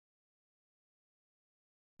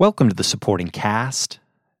Welcome to the supporting cast.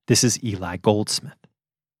 This is Eli Goldsmith.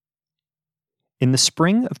 In the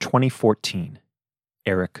spring of 2014,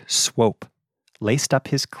 Erik Swoope laced up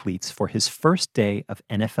his cleats for his first day of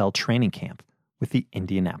NFL training camp with the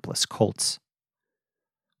Indianapolis Colts.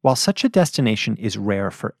 While such a destination is rare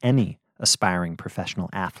for any aspiring professional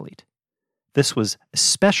athlete, this was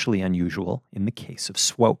especially unusual in the case of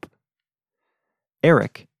Swoope.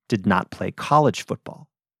 Erik did not play college football,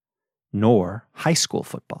 nor high school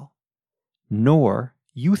football, nor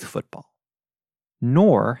youth football,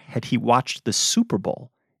 nor had he watched the Super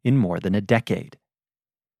Bowl in more than a decade.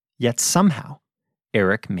 Yet somehow,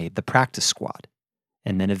 Erik made the practice squad,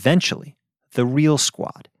 and then eventually the real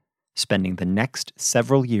squad, spending the next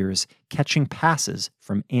several years catching passes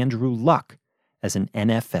from Andrew Luck as an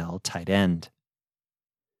NFL tight end.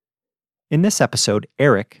 In this episode,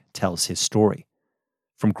 Erik tells his story.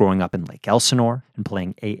 From growing up in Lake Elsinore and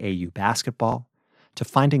playing AAU basketball, to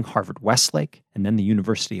finding Harvard-Westlake and then the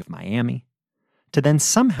University of Miami, to then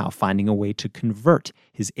somehow finding a way to convert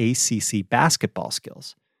his ACC basketball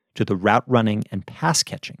skills to the route running and pass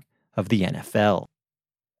catching of the NFL.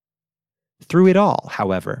 Through it all,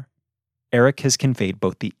 however, Erik has conveyed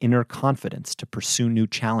both the inner confidence to pursue new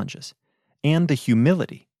challenges and the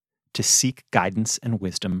humility to seek guidance and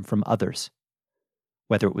wisdom from others.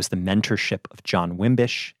 Whether it was the mentorship of John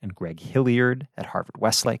Wimbish and Greg Hilliard at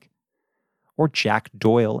Harvard-Westlake, or Jack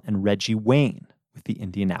Doyle and Reggie Wayne with the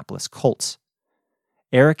Indianapolis Colts,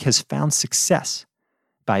 Erik has found success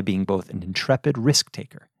by being both an intrepid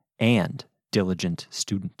risk-taker and diligent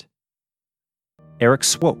student. Erik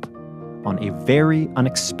Swoope on a very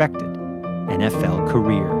unexpected NFL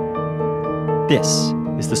career. This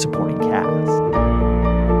is the supporting cast.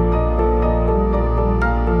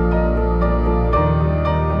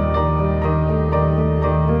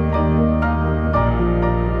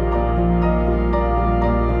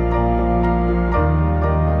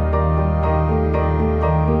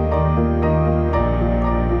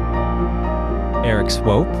 Erik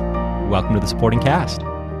Swoope, welcome to the supporting cast.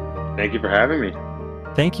 Thank you for having me.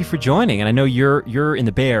 Thank you for joining. And I know you're in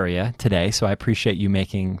the Bay Area today, so I appreciate you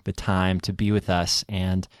making the time to be with us.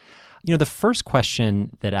 And, the first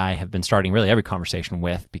question that I have been starting really every conversation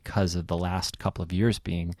with, because of the last couple of years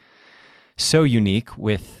being so unique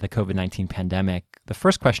with the COVID-19 pandemic, the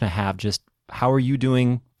first question I have, just how are you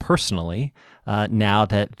doing personally now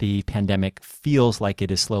that the pandemic feels like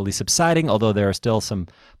it is slowly subsiding, although there are still some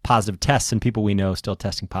positive tests and people we know still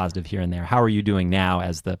testing positive here and there. How are you doing now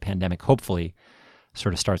as the pandemic hopefully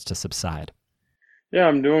sort of starts to subside? Yeah,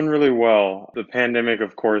 I'm doing really well. The pandemic,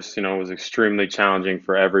 of course, was extremely challenging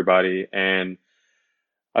for everybody. And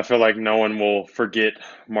I feel like no one will forget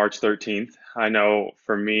March 13th. I know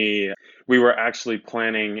for me, we were actually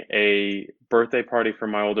planning a birthday party for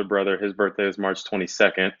my older brother. His birthday is March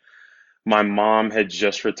 22nd. My mom had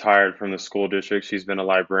just retired from the school district. She's been a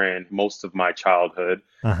librarian most of my childhood.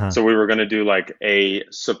 So we were going to do like a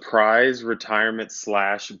surprise retirement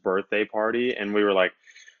 / birthday party. And we were like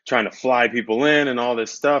trying to fly people in and all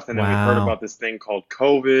this stuff. And then we heard about this thing called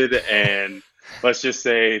COVID. And let's just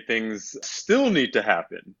say things still need to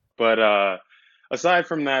happen. But aside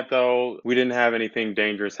from that, though, we didn't have anything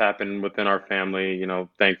dangerous happen within our family,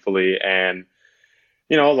 thankfully. And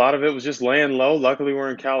a lot of it was just laying low. Luckily,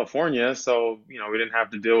 we're in California, so, we didn't have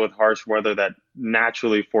to deal with harsh weather that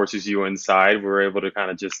naturally forces you inside. We were able to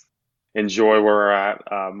kind of just enjoy where we're at.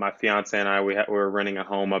 My fiance and I, we were renting a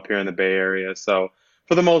home up here in the Bay Area. So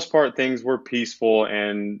for the most part, things were peaceful.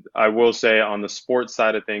 And I will say on the sports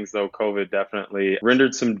side of things, though, COVID definitely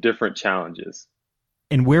rendered some different challenges.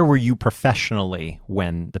 And where were you professionally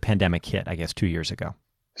when the pandemic hit, I guess, 2 years ago?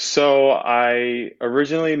 So I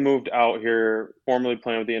originally moved out here, formerly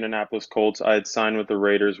playing with the Indianapolis Colts. I had signed with the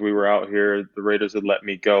Raiders. We were out here. The Raiders had let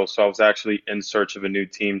me go. So I was actually in search of a new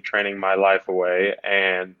team, training my life away.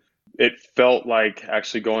 And it felt like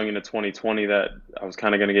actually going into 2020 that I was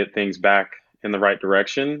kind of going to get things back in the right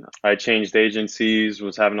direction. I changed agencies,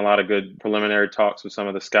 was having a lot of good preliminary talks with some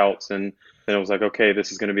of the scouts. And then it was like, okay,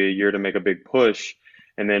 this is going to be a year to make a big push.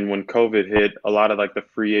 And then when COVID hit, a lot of like the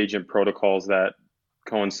free agent protocols that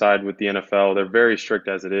coincide with the NFL, they're very strict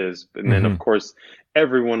as it is. And then, of course,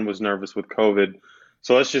 everyone was nervous with COVID.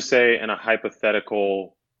 So let's just say in a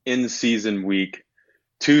hypothetical in-season week,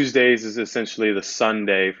 Tuesdays is essentially the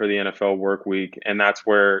Sunday for the NFL work week. And that's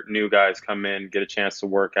where new guys come in, get a chance to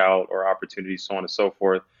work out or opportunities, so on and so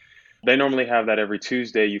forth. They normally have that every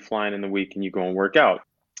Tuesday. You fly in the week and you go and work out.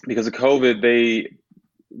 Because of COVID, they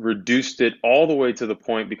reduced it all the way to the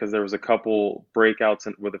point, because there was a couple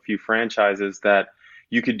breakouts with a few franchises, that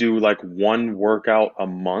you could do like one workout a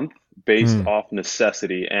month based off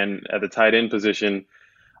necessity. And at the tight end position,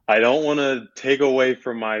 I don't want to take away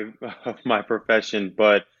from my my profession,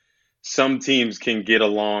 but some teams can get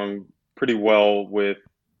along pretty well with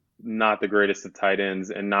not the greatest of tight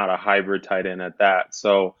ends and not a hybrid tight end at that.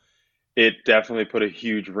 So it definitely put a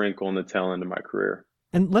huge wrinkle in the tail end of my career.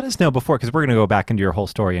 And let us know before, because we're going to go back into your whole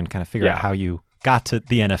story and kind of figure out Yeah. how you got to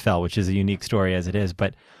the NFL, which is a unique story as it is.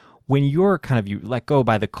 But when you're you let go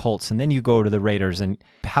by the Colts and then you go to the Raiders and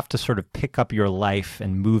have to sort of pick up your life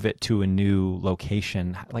and move it to a new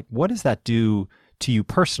location, like what does that do to you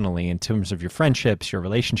personally in terms of your friendships, your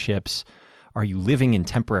relationships? Are you living in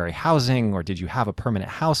temporary housing or did you have a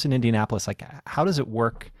permanent house in Indianapolis? Like, how does it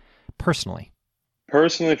work personally?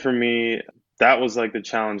 Personally, for me, that was like the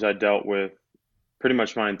challenge I dealt with pretty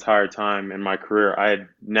much my entire time in my career. I had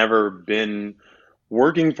never been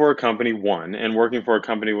working for a company, one, and working for a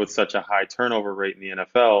company with such a high turnover rate in the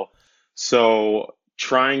NFL. So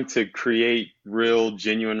trying to create real,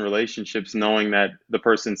 genuine relationships, knowing that the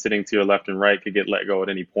person sitting to your left and right could get let go at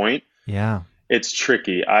any point, Yeah. it's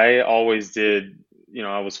tricky. I always did,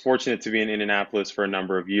 I was fortunate to be in Indianapolis for a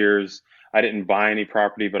number of years. I didn't buy any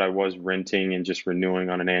property, but I was renting and just renewing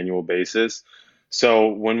on an annual basis. So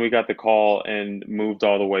when we got the call and moved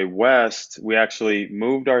all the way west, we actually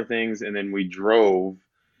moved our things and then we drove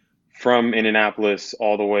from Indianapolis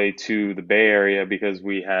all the way to the Bay Area because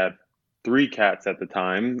we had three cats at the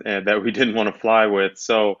time that we didn't want to fly with.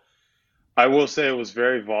 So I will say it was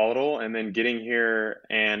very volatile. And then getting here,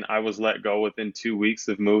 and I was let go within 2 weeks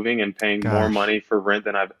of moving and paying more Gosh. money for rent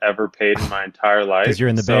than I've ever paid in my entire Because life. you're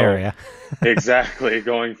in the Bay So, Area. exactly,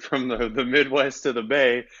 going from the Midwest to the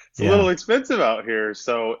Bay, it's a Yeah. little expensive out here.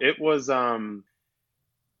 So it was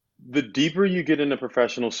the deeper you get into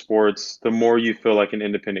professional sports, the more you feel like an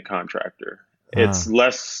independent contractor. It's Ah,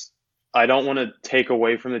 less, I don't want to take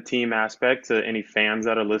away from the team aspect to any fans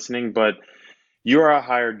that are listening, but you are a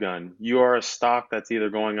hired gun. You are a stock that's either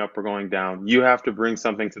going up or going down. You have to bring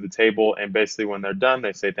something to the table, and basically, when they're done,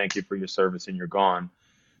 they say thank you for your service and you're gone.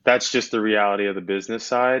 That's just the reality of the business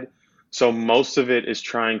side. So, most of it is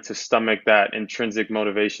trying to stomach that intrinsic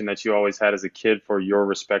motivation that you always had as a kid for your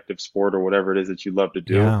respective sport or whatever it is that you love to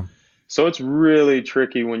do. yeah. So it's really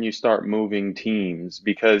tricky when you start moving teams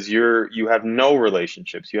because you have no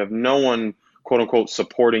relationships. You have no one quote unquote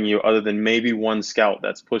supporting you other than maybe one scout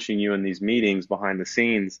that's pushing you in these meetings behind the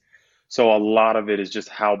scenes. So a lot of it is just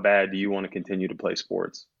how bad do you want to continue to play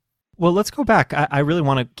sports? Well, let's go back. I really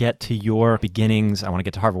want to get to your beginnings. I want to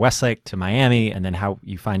get to Harvard-Westlake, to Miami, and then how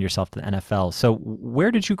you find yourself to the NFL. So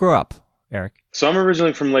where did you grow up, Erik? So I'm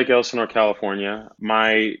originally from Lake Elsinore, California.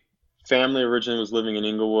 My family originally was living in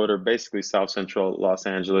Inglewood or basically South Central Los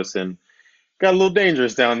Angeles and got a little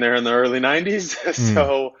dangerous down there in the early 90s. Mm.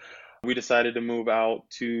 So we decided to move out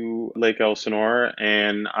to Lake Elsinore,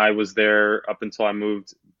 and I was there up until I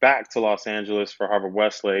moved back to Los Angeles for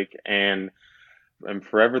Harvard-Westlake. And I'm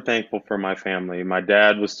forever thankful for my family. My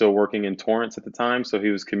dad was still working in Torrance at the time, so he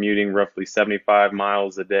was commuting roughly 75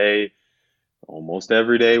 miles a day, almost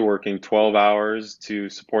every day, working 12 hours to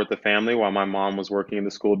support the family while my mom was working in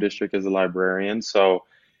the school district as a librarian. So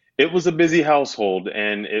it was a busy household,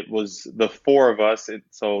 and it was the four of us.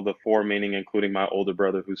 So the four meaning including my older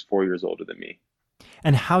brother, who's 4 years older than me.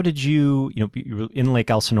 And how did you were in Lake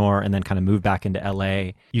Elsinore and then kind of moved back into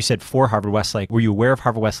LA? You said for Harvard-Westlake. Were you aware of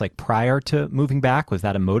Harvard-Westlake prior to moving back? Was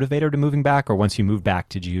that a motivator to moving back? Or once you moved back,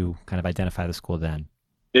 did you kind of identify the school then?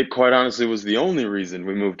 It quite honestly was the only reason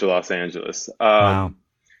we moved to Los Angeles. Wow.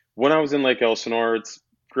 When I was in Lake Elsinore, it's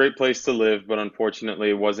a great place to live, but unfortunately,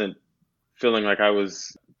 it wasn't feeling like I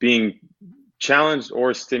was being challenged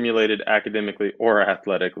or stimulated academically or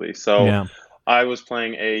athletically. So Yeah. I was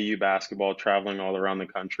playing AAU basketball, traveling all around the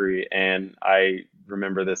country, and I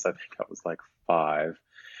remember this, I think I was like 5.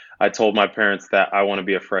 I told my parents that I want to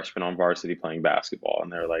be a freshman on varsity playing basketball,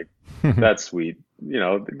 and they're like, "That's sweet,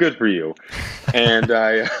 good for you." And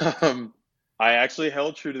I actually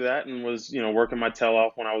held true to that and was, working my tail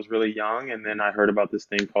off when I was really young. And then I heard about this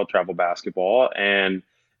thing called travel basketball, and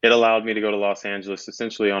it allowed me to go to Los Angeles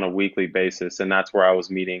essentially on a weekly basis. And that's where I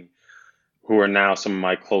was meeting who are now some of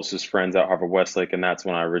my closest friends at Harvard-Westlake. And that's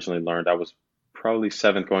when I originally learned. I was probably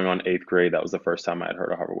seventh going on eighth grade. That was the first time I had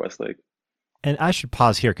heard of Harvard-Westlake. And I should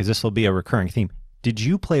pause here because this will be a recurring theme. Did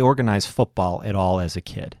you play organized football at all as a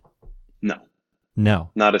kid? No. No.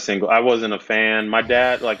 Not a single. I wasn't a fan. My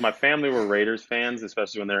dad, like my family were Raiders fans,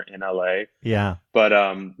 especially when they're in LA. Yeah. But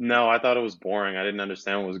no, I thought it was boring. I didn't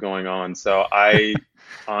understand what was going on. So I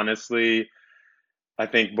honestly, I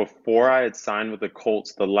think before I had signed with the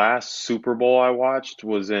Colts, the last Super Bowl I watched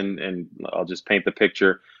was and I'll just paint the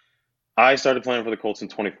picture. I started playing for the Colts in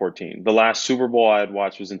 2014. The last Super Bowl I had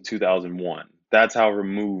watched was in 2001. That's how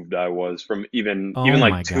removed I was from even Oh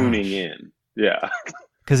like my tuning gosh. in. Yeah,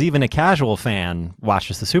 Because even a casual fan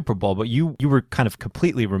watches the Super Bowl, but you were kind of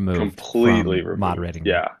completely removed completely from removed. moderating the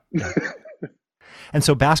Yeah. yeah. And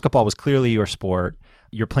so basketball was clearly your sport.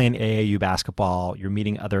 You're playing AAU basketball. You're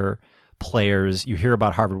meeting other players. You hear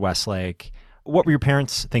about Harvard-Westlake. What were your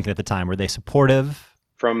parents thinking at the time? Were they supportive?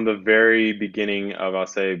 From the very beginning of, I'll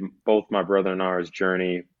say, both my brother and ours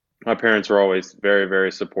journey, my parents were always very,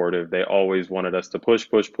 very supportive. They always wanted us to push,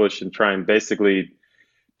 push, push, and try and basically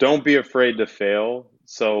don't be afraid to fail.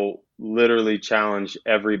 So literally challenge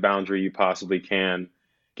every boundary you possibly can,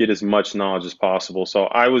 get as much knowledge as possible. So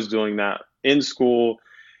I was doing that in school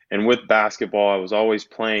and with basketball. I was always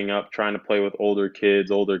playing up, trying to play with older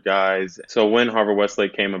kids, older guys. So when Harvard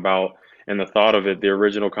Westlake came about and the thought of it, the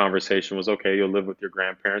original conversation was, okay, you'll live with your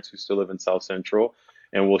grandparents who still live in South Central,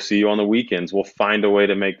 and we'll see you on the weekends. We'll find a way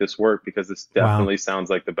to make this work because this Wow. definitely sounds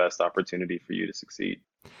like the best opportunity for you to succeed.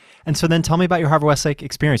 And so then tell me about your Harvard-Westlake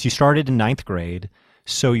experience. You started in ninth grade.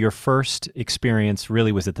 So your first experience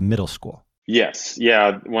really was at the middle school. Yes.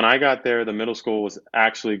 Yeah. When I got there, the middle school was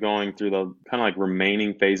actually going through the kind of like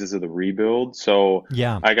remaining phases of the rebuild. So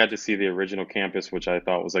Yeah. I got to see the original campus, which I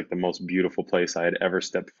thought was like the most beautiful place I had ever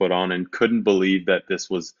stepped foot on, and couldn't believe that this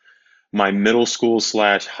was my middle school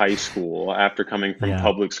slash high school after coming from Yeah.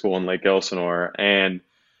 public school in Lake Elsinore. And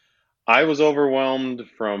I was overwhelmed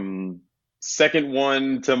from second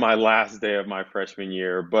one to my last day of my freshman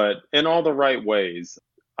year, but in all the right ways.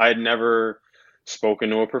 I had never spoken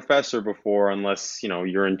to a professor before unless,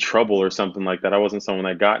 you're in trouble or something like that. I wasn't someone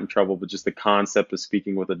that got in trouble, but just the concept of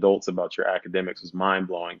speaking with adults about your academics was mind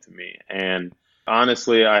blowing to me. And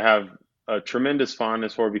honestly, I have a tremendous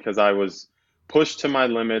fondness for it because I was pushed to my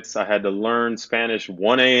limits. I had to learn Spanish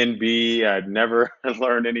 1A and B. I'd never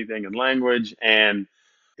learned anything in language. And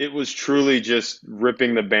it was truly just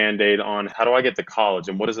ripping the Band-Aid on how do I get to college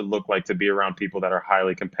and what does it look like to be around people that are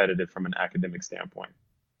highly competitive from an academic standpoint.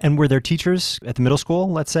 And were there teachers at the middle school,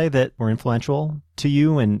 let's say, that were influential to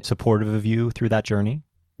you and supportive of you through that journey?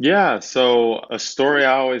 Yeah, so a story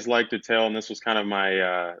I always like to tell, and this was kind of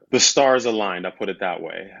my the stars aligned, I put it that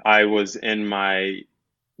way. I was in my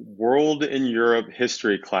World in Europe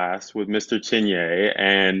history class with Mr. Chenier,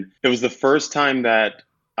 and it was the first time that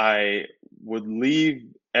I would leave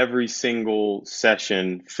every single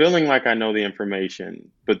session feeling like I know the information,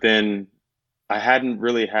 but then I hadn't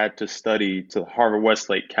really had to study to Harvard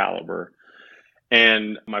Westlake caliber.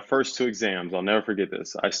 And my first two exams, I'll never forget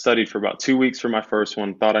this. I studied for about 2 weeks for my first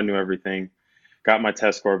one, thought I knew everything, got my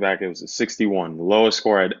test score back. It was a 61, the lowest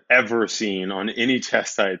score I'd ever seen on any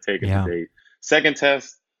test I had taken to Yeah. date. Second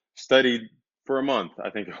test, studied for a month. I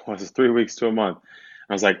think it was 3 weeks to a month.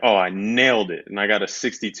 I was like, oh, I nailed it. And I got a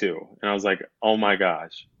 62. And I was like, oh my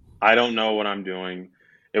gosh, I don't know what I'm doing.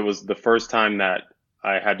 It was the first time that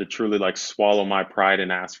I had to truly like swallow my pride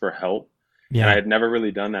and ask for help. And I Yeah. had never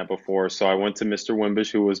really done that before. So I went to Mr.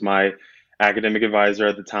 Wimbish, who was my academic advisor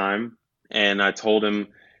at the time, and I told him,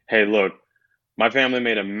 hey, look, my family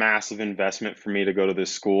made a massive investment for me to go to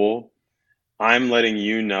this school. I'm letting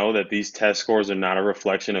you know that these test scores are not a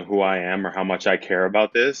reflection of who I am or how much I care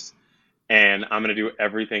about this. And I'm going to do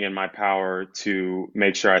everything in my power to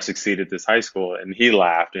make sure I succeed at this high school. And he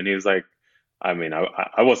laughed and he was like, I mean,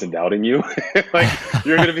 I wasn't doubting you. Like,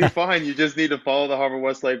 you're going to be fine. You just need to follow the Harvard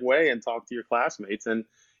Westlake way and talk to your classmates, and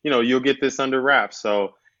you'll get this under wraps.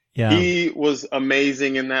 So Yeah. he was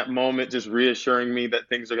amazing in that moment, just reassuring me that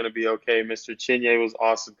things are going to be okay. Mr. Chenier was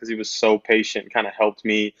awesome because he was so patient, kind of helped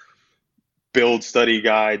me build study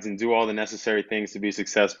guides and do all the necessary things to be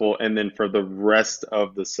successful. And then for the rest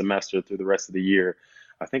of the semester, through the rest of the year,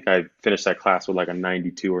 I think I finished that class with like a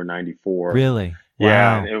 92 or 94. Really?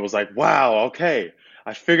 Yeah, and Wow. it was like, wow, okay,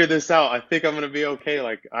 I figured this out. I think I'm gonna be okay.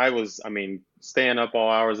 Like I mean, staying up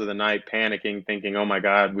all hours of the night, panicking, thinking, oh my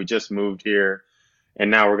God, we just moved here,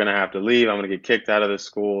 and now we're gonna have to leave. I'm gonna get kicked out of this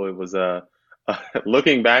school. It was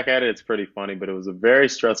looking back at it, it's pretty funny, but it was a very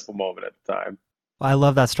stressful moment at the time. I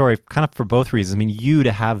love that story kind of for both reasons. I mean, you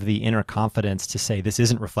to have the inner confidence to say this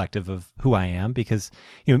isn't reflective of who I am because,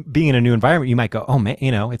 being in a new environment, you might go, oh man,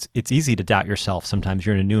 it's easy to doubt yourself. Sometimes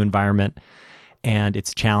you're in a new environment and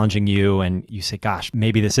it's challenging you and you say, gosh,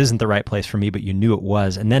 maybe this isn't the right place for me, but you knew it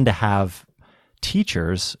was. And then to have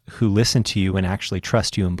teachers who listen to you and actually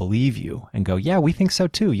trust you and believe you and go, yeah, we think so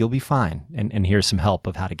too. You'll be fine. And here's some help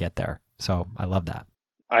of how to get there. So I love that.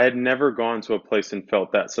 I had never gone to a place and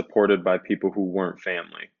felt that supported by people who weren't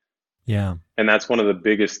family. Yeah. And that's one of the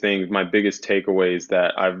biggest things, my biggest takeaways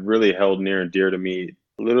that I've really held near and dear to me,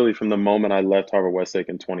 literally from the moment I left Harvard Westlake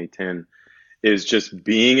in 2010, is just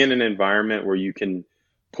being in an environment where you can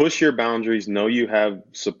push your boundaries, know you have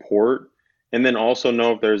support, and then also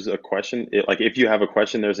know if there's a question, like if you have a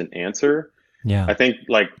question, there's an answer. Yeah. I think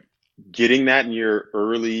like getting that in your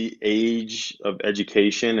early age of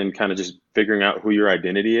education and kind of just figuring out who your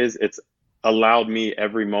identity is, it's allowed me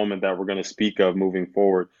every moment that we're going to speak of moving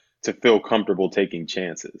forward to feel comfortable taking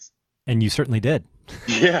chances. And you certainly did.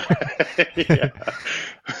 Yeah. Yeah.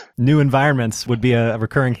 New environments would be a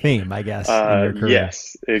recurring theme, I guess, in your career.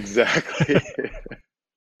 Yes, exactly.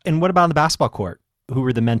 And what about on the basketball court? Who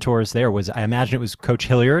were the mentors there? I imagine it was Coach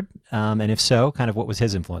Hilliard. And if so, kind of what was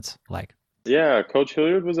his influence like? Yeah, Coach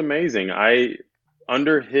Hilliard was amazing.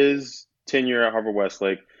 Under his tenure at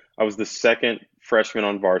Harvard-Westlake, I was the second freshman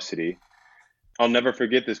on varsity. I'll never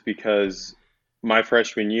forget this because my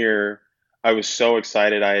freshman year, I was so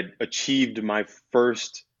excited. I had achieved my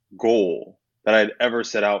first goal that I had ever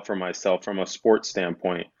set out for myself from a sports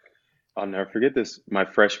standpoint. I'll never forget this. My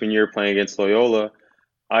freshman year playing against Loyola,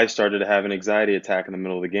 I started to have an anxiety attack in the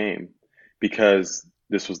middle of the game because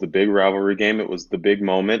this was the big rivalry game. It was the big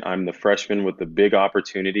moment. I'm the freshman with the big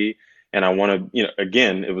opportunity. And I want to,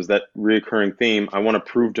 again, it was that reoccurring theme. I want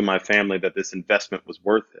to prove to my family that this investment was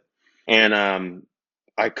worth it. And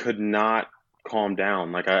I could not calm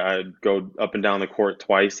down. Like I'd go up and down the court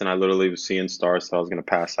twice, and I literally was seeing stars, so I was going to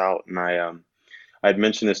pass out. And I'd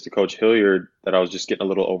mentioned this to Coach Hilliard that I was just getting a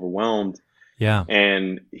little overwhelmed. Yeah.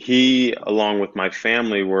 And he, along with my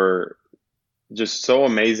family, were just so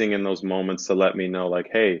amazing in those moments to let me know, like,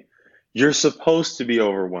 hey, you're supposed to be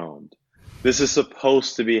overwhelmed. This is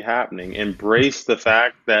supposed to be happening. Embrace the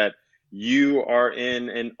fact that you are in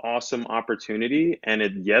an awesome opportunity.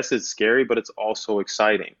 And yes, it's scary, but it's also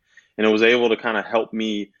exciting. And it was able to kind of help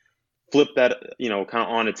me flip that, kind of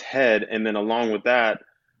on its head. And then along with that,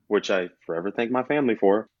 which I forever thank my family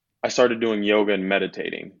for, I started doing yoga and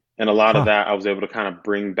meditating. And a lot of that I was able to kind of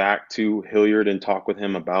bring back to Hilliard and talk with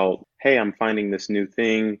him about, hey, I'm finding this new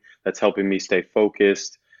thing that's helping me stay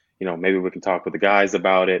focused. Maybe we can talk with the guys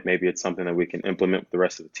about it. Maybe it's something that we can implement with the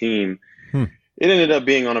rest of the team. It ended up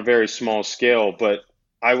being on a very small scale, but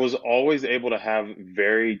I was always able to have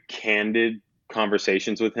very candid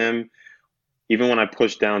conversations with him, even when I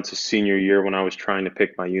pushed down to senior year when I was trying to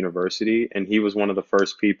pick my university. And he was one of the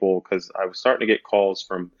first people, because I was starting to get calls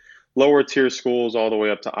from lower tier schools all the way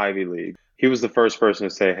up to Ivy League. He was the first person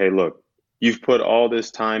to say, hey, look, you've put all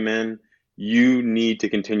this time in. You need to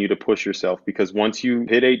continue to push yourself, because once you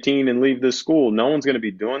hit 18 and leave this school, no one's going to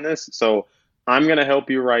be doing this. So I'm going to help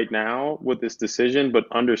you right now with this decision, but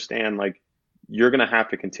understand, like, you're going to have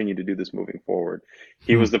to continue to do this moving forward.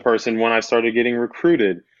 He was the person when I started getting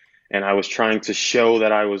recruited and I was trying to show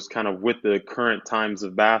that I was kind of with the current times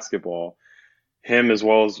of basketball. Him, as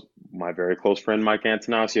well as my very close friend, Mike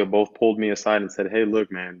Antanasio, both pulled me aside and said, hey, look,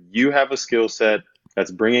 man, you have a skill set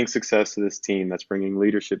that's bringing success to this team, that's bringing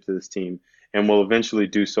leadership to this team, and will eventually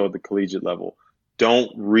do so at the collegiate level.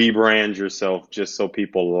 Don't rebrand yourself just so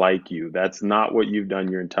people like you. That's not what you've done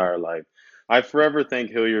your entire life. I forever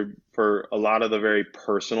thank Hilliard for a lot of the very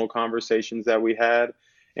personal conversations that we had.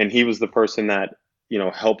 And he was the person that,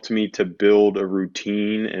 helped me to build a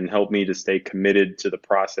routine and helped me to stay committed to the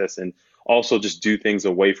process, and also just do things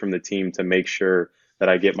away from the team to make sure that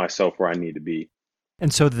I get myself where I need to be.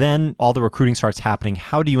 And so then all the recruiting starts happening.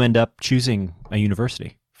 How do you end up choosing a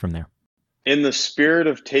university from there? In the spirit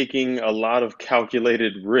of taking a lot of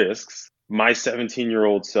calculated risks, my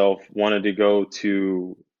 17-year-old self wanted to go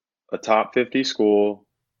to a top 50 school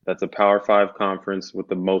that's a Power 5 conference with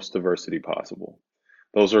the most diversity possible.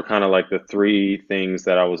 Those are kind of like the three things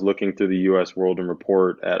that I was looking through the U.S. World and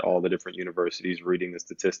Report at all the different universities, reading the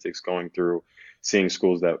statistics, going through, seeing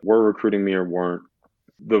schools that were recruiting me or weren't.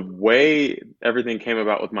 The way everything came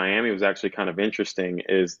about with Miami was actually kind of interesting.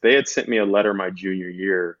 Is they had sent me a letter my junior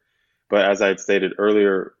year, but as I had stated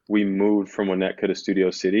earlier, we moved from Winnetka to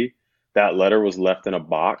Studio City. That letter was left in a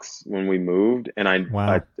box when we moved, and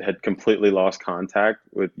I had completely lost contact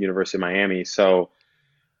with University of Miami. So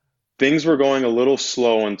things were going a little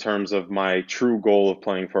slow in terms of my true goal of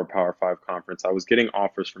playing for a Power 5 conference. I was getting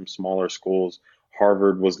offers from smaller schools.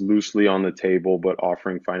 Harvard was loosely on the table, but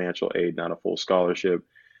offering financial aid, not a full scholarship.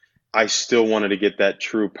 I still wanted to get that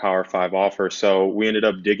true Power 5 offer. So we ended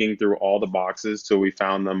up digging through all the boxes till we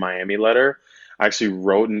found the Miami letter. I actually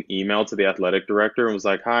wrote an email to the athletic director and was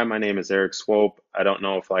like, hi, my name is Erik Swoope. I don't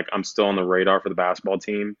know if I'm still on the radar for the basketball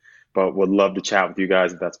team, but would love to chat with you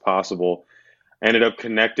guys if that's possible. I ended up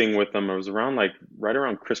connecting with them. It was around right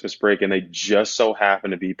around Christmas break, and they just so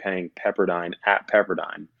happened to be paying Pepperdine at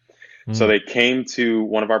Pepperdine. So they came to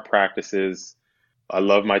one of our practices. I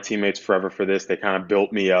love my teammates forever for this. They kind of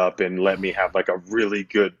built me up and let me have a really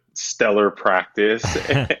good stellar practice.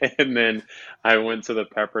 And then I went to the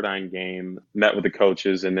Pepperdine game, met with the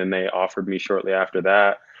coaches, and then they offered me shortly after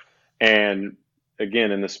that. And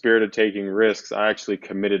again, in the spirit of taking risks, I actually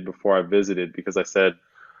committed before I visited because I said,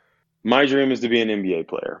 my dream is to be an NBA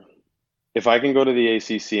player. If I can go to the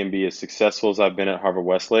ACC and be as successful as I've been at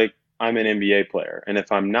Harvard-Westlake, I'm an NBA player. And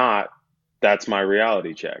if I'm not, that's my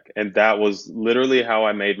reality check. And that was literally how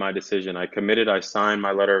I made my decision. I committed, I signed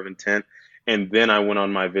my letter of intent, and then I went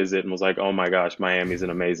on my visit and was like, oh my gosh, Miami's an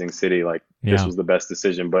amazing city. Like, this was the best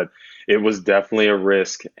decision. But it was definitely a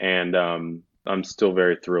risk. And I'm still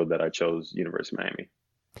very thrilled that I chose University of Miami.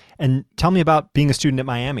 And tell me about being a student at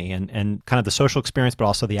Miami and kind of the social experience, but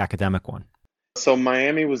also the academic one. So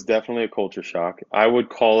Miami was definitely a culture shock. I would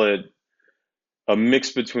call it a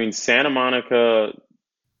mix between Santa Monica,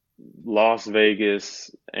 Las Vegas,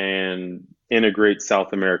 and integrate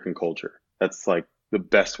South American culture. That's like the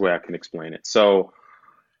best way I can explain it. So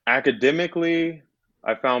academically,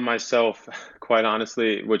 I found myself, quite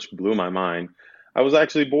honestly, which blew my mind, I was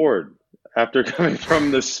actually bored. After coming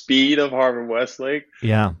from the speed of Harvard-Westlake,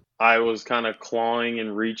 yeah, I was kind of clawing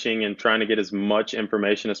and reaching and trying to get as much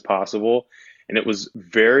information as possible. And it was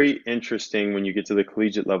very interesting when you get to the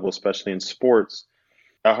collegiate level, especially in sports.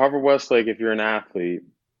 At Harvard-Westlake, if you're an athlete,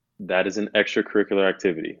 that is an extracurricular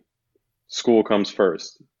activity. School comes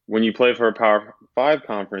first. When you play for a Power 5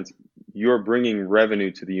 conference, you're bringing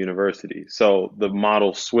revenue to the university. So the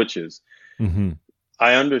model switches. Mm-hmm.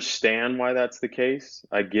 I understand why that's the case.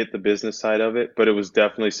 I get the business side of it, but it was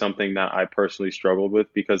definitely something that I personally struggled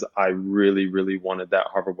with because I really, really wanted that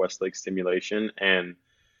Harvard-Westlake stimulation. And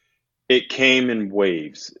it came in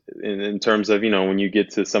waves in terms of, when you get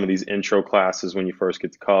to some of these intro classes, when you first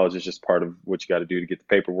get to college, it's just part of what you got to do to get the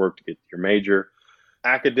paperwork, to get your major.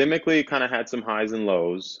 Academically, kind of had some highs and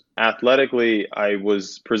lows. Athletically, I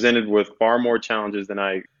was presented with far more challenges than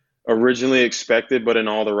I originally expected, but in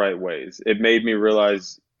all the right ways. It made me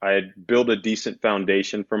realize I had built a decent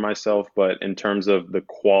foundation for myself, but in terms of the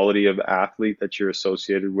quality of athlete that you're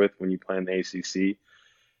associated with when you play in the ACC,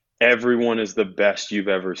 everyone is the best you've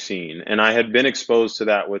ever seen. And I had been exposed to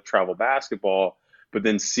that with travel basketball, but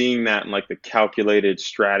then seeing that in like the calculated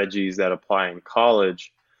strategies that apply in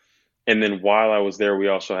college. And then while I was there, we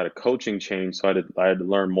also had a coaching change. So I had to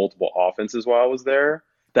learn multiple offenses while I was there.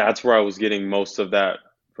 That's where I was getting most of that,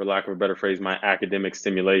 for lack of a better phrase, my academic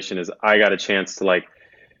stimulation. Is I got a chance to like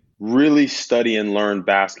really study and learn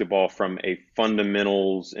basketball from a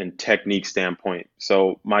fundamentals and technique standpoint.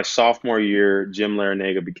 So my sophomore year, Jim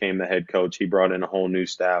Larrañaga became the head coach. He brought in a whole new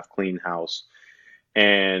staff, clean house.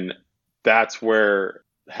 And that's where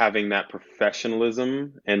having that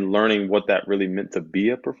professionalism and learning what that really meant to be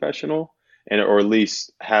a professional, and or at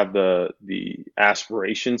least have the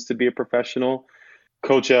aspirations to be a professional.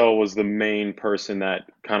 Coach L was the main person that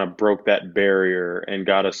kind of broke that barrier and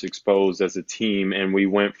got us exposed as a team. And we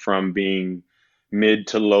went from being mid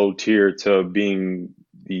to low tier to being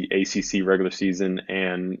the ACC regular season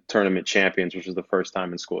and tournament champions, which was the first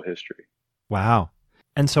time in school history. Wow.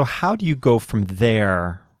 And so how do you go from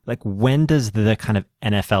there? Like, when does the kind of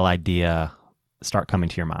NFL idea start coming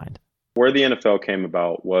to your mind? Where the NFL came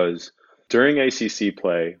about was during ACC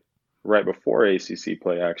play. Right before ACC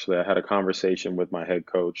play, actually, I had a conversation with my head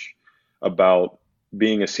coach about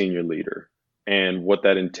being a senior leader and what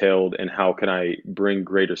that entailed and how can I bring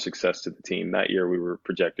greater success to the team. That year we were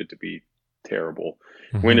projected to be terrible.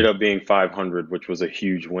 Mm-hmm. We ended up being 500, which was a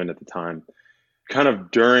huge win at the time. Kind of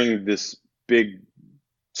during this big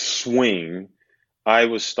swing, I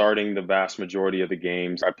was starting the vast majority of the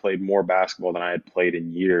games. I played more basketball than I had played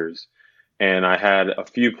in years. And I had a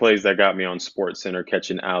few plays that got me on SportsCenter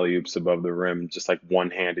catching alley-oops above the rim, just like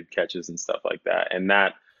one-handed catches and stuff like that. And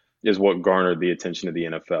that is what garnered the attention of the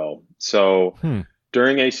NFL. So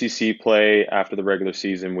during ACC play, after the regular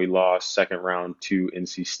season, we lost second round to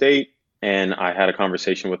NC State. And I had a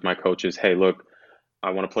conversation with my coaches. Hey, look, I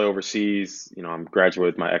want to play overseas. I'm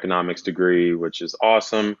graduated with my economics degree, which is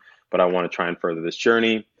awesome, but I want to try and further this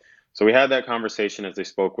journey. So we had that conversation as they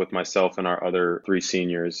spoke with myself and our other three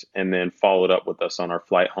seniors, and then followed up with us on our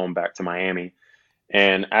flight home back to Miami.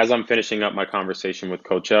 And as I'm finishing up my conversation with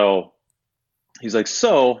Coach L, he's like,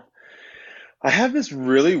 so I have this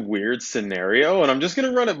really weird scenario and I'm just going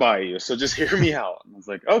to run it by you. So just hear me out. And I was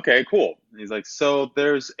like, okay, cool. And he's like, so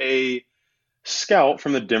there's a scout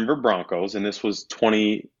from the Denver Broncos, and this was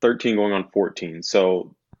 2013 going on 14.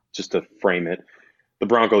 So just to frame it, the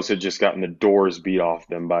Broncos had just gotten the doors beat off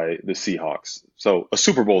them by the Seahawks. So a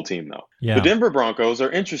Super Bowl team, though. Yeah. The Denver Broncos are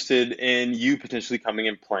interested in you potentially coming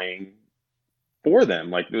and playing for them.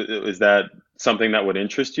 Like, is that something that would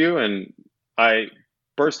interest you? And I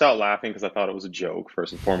burst out laughing because I thought it was a joke,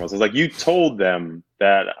 first and foremost. I was like, you told them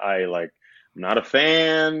that I'm not a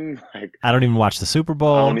fan. Like, I don't even watch the Super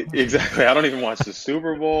Bowl. Exactly. I don't even watch the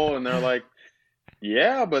Super Bowl. And they're like,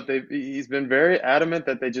 yeah, but he's been very adamant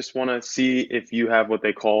that they just want to see if you have what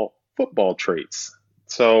they call football traits.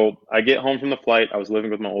 So I get home from the flight. I was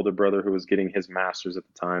living with my older brother who was getting his master's at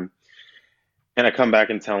the time. And I come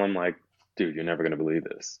back and tell him, like, dude, you're never going to believe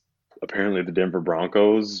this. Apparently the Denver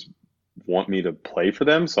Broncos want me to play for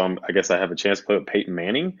them. So I guess I have a chance to play with Peyton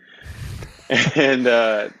Manning.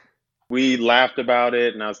 And we laughed about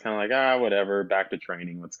it. And I was kind of like, whatever, back to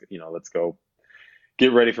training. Let's go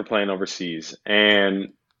get ready for playing overseas. And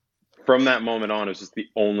from that moment on, it was just the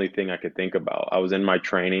only thing I could think about. I was in my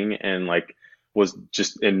training and was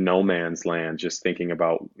just in no man's land, just thinking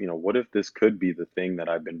about, what if this could be the thing that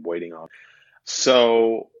I've been waiting on?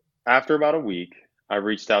 So after about a week, I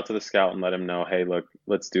reached out to the scout and let him know, hey, look,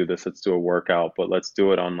 let's do this. Let's do a workout, but let's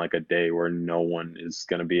do it on a day where no one is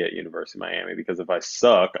going to be at University of Miami, because if I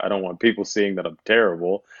suck, I don't want people seeing that I'm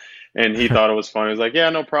terrible. And he thought it was funny. He was like, yeah,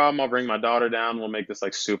 no problem. I'll bring my daughter down. We'll make this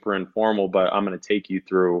super informal, but I'm going to take you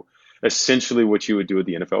through essentially what you would do at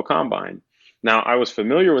the NFL Combine. Now, I was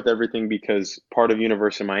familiar with everything because part of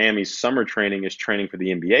University of Miami's summer training is training for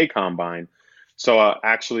the NBA Combine. So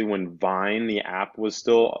actually, when Vine, the app, was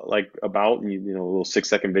still about, little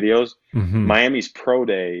 6-second videos, Miami's Pro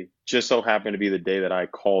Day just so happened to be the day that I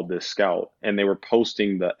called this scout, and they were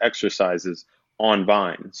posting the exercises on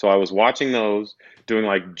Vine. So I was watching those,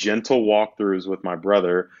 doing gentle walkthroughs with my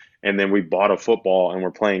brother, and then we bought a football and we're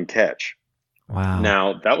playing catch. Wow.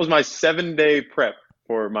 Now, that was my 7-day prep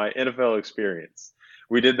for my NFL experience.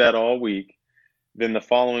 We did that all week. Then the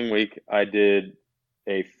following week, I did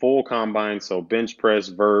a full combine, so bench press,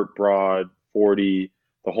 vert, broad, 40,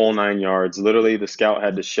 the whole 9 yards. Literally, the scout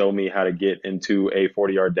had to show me how to get into a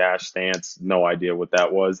 40-yard dash stance. No idea what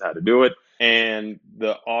that was, how to do it. And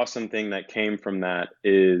the awesome thing that came from that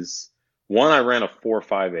is, one, I ran a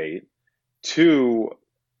 4.58. 2,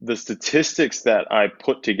 the statistics that I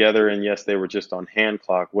put together, and yes, they were just on hand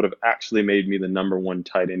clock, would have actually made me the number 1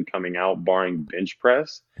 tight end coming out, barring bench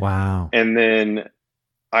press. Wow. And then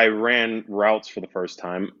I ran routes for the first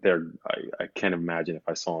time. I can't imagine if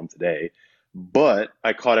I saw them today, but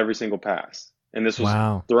I caught every single pass. And this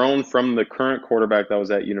was thrown from the current quarterback that was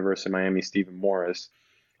at University of Miami, Stephen Morris.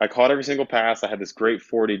 I caught every single pass. I had this great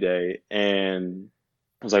 40 day, and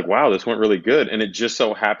I was like, wow, this went really good. And it just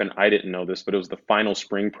so happened, I didn't know this, but it was the final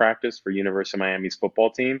spring practice for University of Miami's football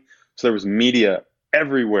team. So there was media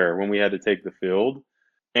everywhere when we had to take the field.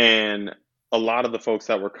 And a lot of the folks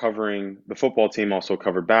that were covering the football team also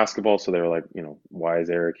covered basketball. So they were like, why is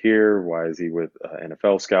Erik here? Why is he with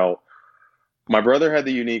NFL Scout? My brother had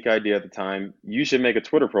the unique idea at the time, you should make a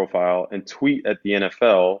Twitter profile and tweet at the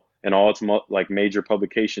NFL and all its major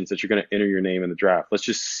publications that you're going to enter your name in the draft. Let's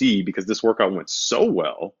just see, because this workout went so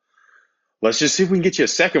well. Let's just see if we can get you a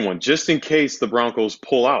second one, just in case the Broncos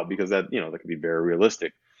pull out, because that could be very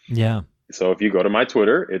realistic. Yeah. So if you go to my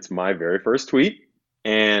Twitter, it's my very first tweet.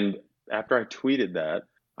 And after I tweeted that,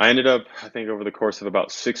 I ended up, I think over the course of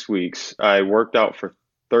about 6 weeks, I worked out for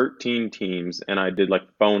 13 teams, and I did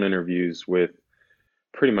phone interviews with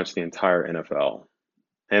pretty much the entire NFL.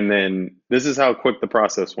 And then this is how quick the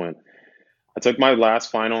process went. I took my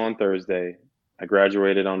last final on Thursday. I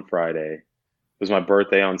graduated on Friday. It was my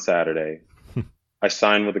birthday on Saturday. I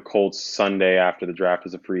signed with the Colts Sunday after the draft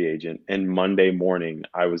as a free agent. And Monday morning,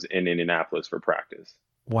 I was in Indianapolis for practice.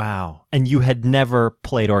 Wow. And you had never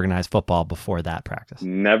played organized football before that practice?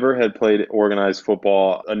 Never had played organized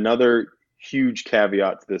football. Another huge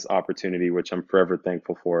caveat to this opportunity, which I'm forever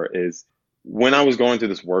thankful for, is when I was going through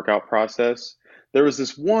this workout process, there was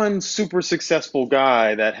this one super successful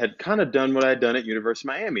guy that had kind of done what I'd done at University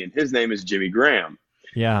of Miami, and his name is Jimmy Graham.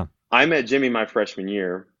 Yeah. I met Jimmy my freshman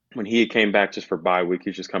year when he came back just for bye week. He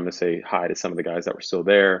was just coming to say hi to some of the guys that were still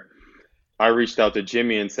there. I reached out to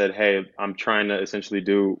Jimmy and said, hey, I'm trying to essentially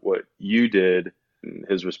do what you did. And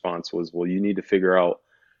his response was, well, you need to figure out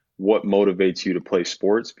what motivates you to play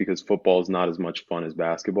sports, because football is not as much fun as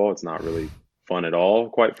basketball. It's not really fun at all,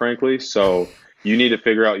 quite frankly. So you need to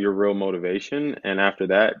figure out your real motivation. And after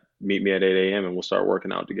that, meet me at 8 a.m. and we'll start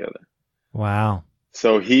working out together. Wow.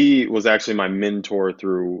 So he was actually my mentor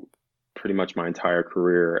through pretty much my entire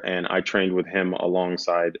career. And I trained with him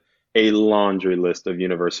alongside a laundry list of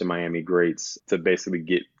University of Miami greats to basically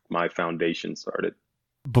get my foundation started.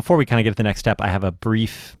 Before we kind of get to the next step, I have a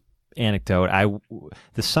brief anecdote.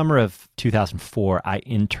 The summer of 2004, I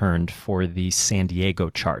interned for the San Diego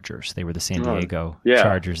Chargers. They were the San Diego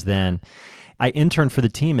Chargers then. I interned for the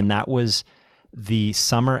team, and that was the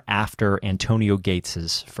summer after Antonio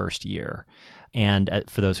Gates's first year. And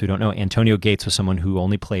for those who don't know, Antonio Gates was someone who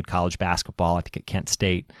only played college basketball, I think at Kent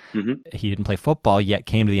State. He didn't play football, yet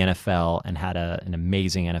came to the NFL and had an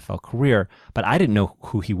amazing NFL career. But I didn't know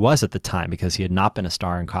who he was at the time because he had not been a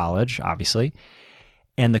star in college, obviously.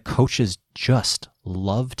 And the coaches just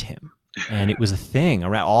loved him. And it was a thing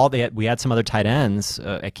around we had some other tight ends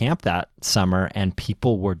at camp that summer, and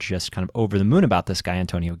people were just kind of over the moon about this guy,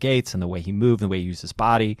 Antonio Gates, and the way he moved, and the way he used his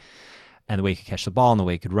body, and the way he could catch the ball, and the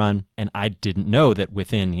way he could run. And I didn't know that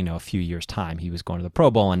within, a few years' time, he was going to the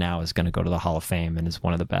Pro Bowl and now is going to go to the Hall of Fame and is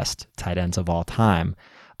one of the best tight ends of all time.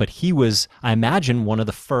 But he was, I imagine, one of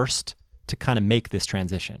the first to kind of make this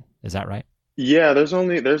transition. Is that right? Yeah, there's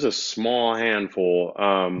a small handful.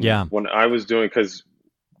 When I was doing, because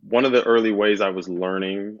one of the early ways I was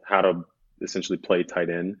learning how to essentially play tight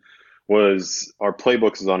end was our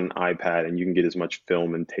playbooks is on an iPad, and you can get as much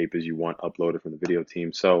film and tape as you want uploaded from the video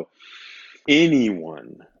team. So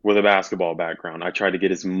anyone with a basketball background, I tried to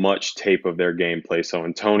get as much tape of their gameplay. So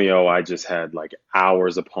Antonio, I just had like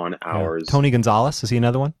hours upon hours. Yeah. Tony Gonzalez, is he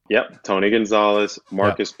another one? Yep, Tony Gonzalez,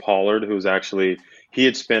 Marcus Pollard, who's actually, he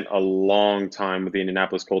had spent a long time with the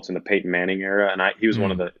Indianapolis Colts in the Peyton Manning era, and he was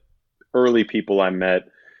one of the early people I met.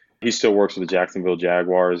 He still works with the Jacksonville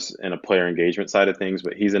Jaguars and a player engagement side of things,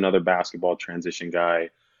 but he's another basketball transition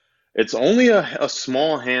guy. It's only a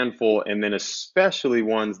small handful, and then especially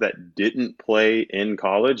ones that didn't play in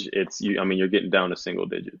college. You're getting down to single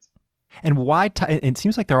digits. And why? It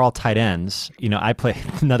seems like they're all tight ends. I play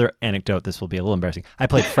another anecdote. This will be a little embarrassing. I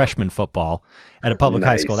played freshman football at a public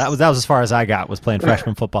high school. That was as far as I got, was playing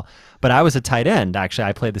freshman football. But I was a tight end. Actually,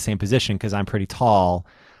 I played the same position because I'm pretty tall.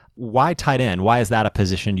 Why tight end? Why is that a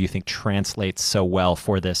position you think translates so well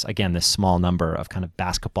for this small number of kind of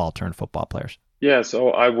basketball turned football players? Yeah, so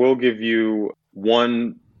I will give you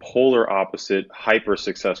one polar opposite, hyper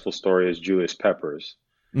successful story is Julius Peppers.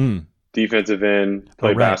 Defensive end,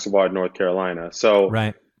 played basketball at North Carolina. So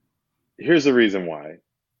here's the reason why.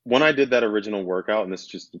 When I did that original workout, and this is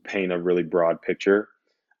just to paint a really broad picture,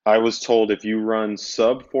 I was told if you run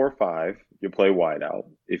sub 4.5, you play wide out.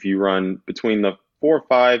 If you run between the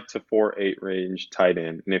 4.5 to 4.8 range, tight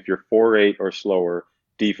end. And if you're 4.8 or slower,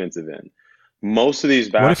 defensive end. Most of these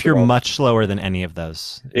basketball... What if you're much slower than any of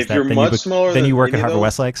those? Then you work at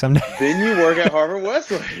Harvard-Westlake someday? Then you work at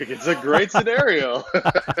Harvard-Westlake. It's a great scenario.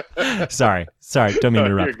 Sorry. Don't mean to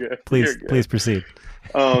interrupt. Please proceed.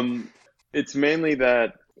 It's mainly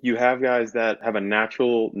that you have guys that have a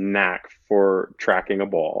natural knack for tracking a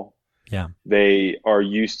ball. Yeah. They are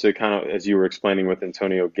used to kind of, as you were explaining with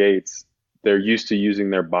Antonio Gates, they're used to using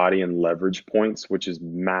their body and leverage points, which is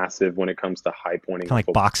massive when it comes to high pointing. Kind of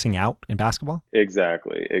like boxing out in basketball?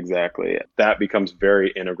 Exactly. That becomes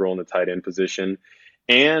very integral in the tight end position.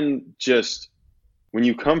 And just when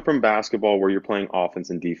you come from basketball where you're playing offense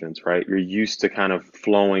and defense, right? You're used to kind of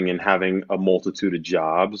flowing and having a multitude of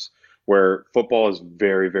jobs, where football is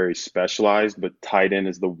very, very specialized, but tight end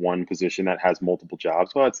is the one position that has multiple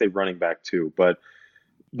jobs. Well, I'd say running back too, but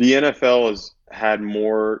the NFL has had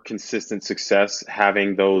more consistent success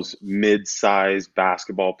having those mid-sized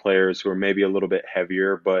basketball players who are maybe a little bit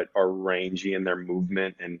heavier but are rangy in their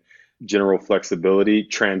movement and general flexibility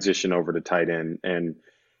transition over to tight end. And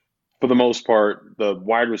for the most part, the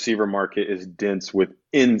wide receiver market is dense with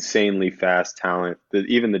insanely fast talent.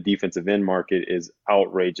 Even the defensive end market is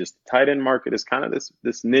outrageous. The tight end market is kind of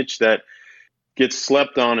this niche that gets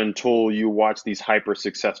slept on until you watch these hyper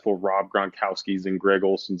successful Rob Gronkowskis and Greg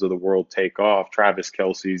Olsons of the world take off, Travis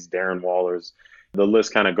Kelce's, Darren Waller's. The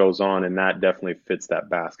list kind of goes on, and that definitely fits that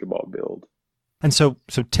basketball build. And so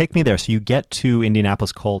take me there. So you get to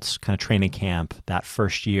Indianapolis Colts kind of training camp that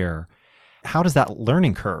first year. How does that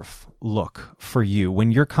learning curve look for you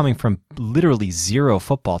when you're coming from literally zero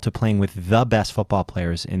football to playing with the best football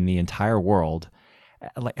players in the entire world?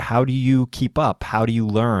 Like, how do you keep up? How do you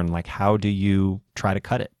learn? Like, how do you try to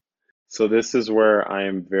cut it? So this is where I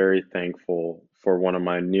am very thankful for one of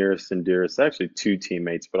my nearest and dearest, actually two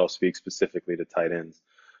teammates, but I'll speak specifically to tight ends.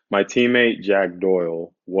 My teammate, Jack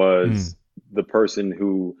Doyle, was the person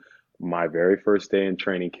who, my very first day in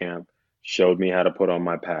training camp, showed me how to put on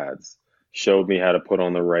my pads, showed me how to put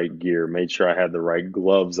on the right gear, made sure I had the right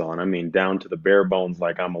gloves on. I mean, down to the bare bones,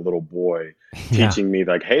 like I'm a little boy, teaching me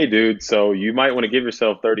like, hey, dude, so you might want to give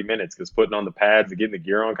yourself 30 minutes because putting on the pads and getting the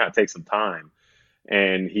gear on kind of takes some time.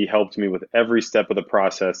 And he helped me with every step of the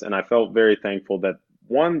process. And I felt very thankful that,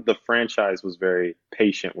 one, the franchise was very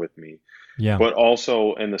patient with me. Yeah. But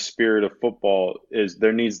also in the spirit of football is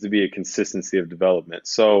there needs to be a consistency of development.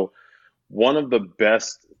 So one of the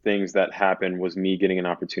best things that happened was me getting an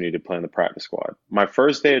opportunity to play in the practice squad. My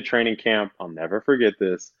first day of training camp, I'll never forget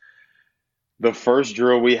this. The first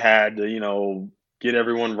drill we had to, get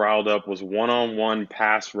everyone riled up was one-on-one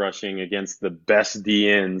pass rushing against the best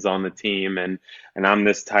DNs on the team. And I'm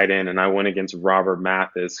this tight end, and I went against Robert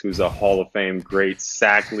Mathis, who's a Hall of Fame great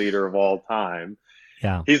sack leader of all time.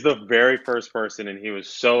 Yeah. He's the very first person, and he was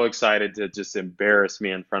so excited to just embarrass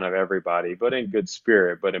me in front of everybody, but in good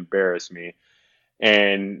spirit, but embarrass me.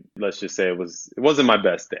 And let's just say it wasn't my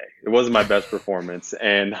best day. It wasn't my best performance,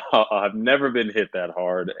 and I've never been hit that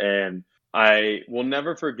hard. And I will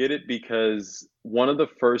never forget it because one of the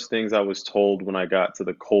first things I was told when I got to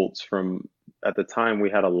the Colts from at the time, we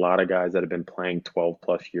had a lot of guys that had been playing 12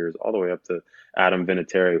 plus years, all the way up to Adam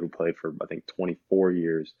Vinatieri, who played for, I think, 24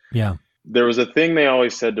 years. Yeah. There was a thing they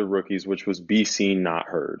always said to rookies, which was be seen, not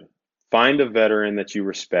heard. Find a veteran that you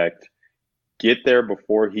respect, get there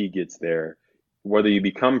before he gets there. Whether you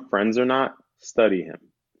become friends or not, study him.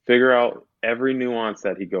 Figure out every nuance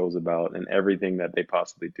that he goes about and everything that they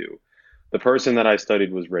possibly do. The person that I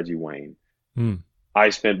studied was Reggie Wayne. I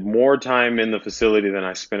spent more time in the facility than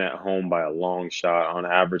I spent at home by a long shot. On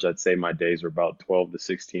average, I'd say my days were about 12 to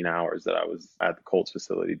 16 hours that I was at the Colts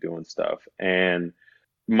facility doing stuff. And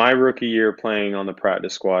my rookie year playing on the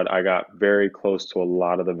practice squad, I got very close to a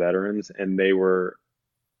lot of the veterans, and they were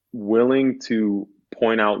willing to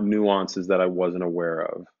point out nuances that I wasn't aware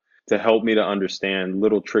of to help me to understand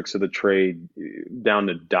little tricks of the trade, down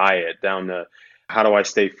to diet, down to how do I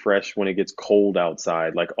stay fresh when it gets cold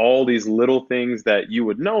outside? Like all these little things that you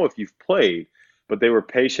would know if you've played, but they were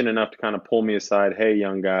patient enough to kind of pull me aside. Hey,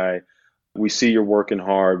 young guy, we see you're working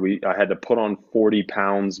hard. I had to put on 40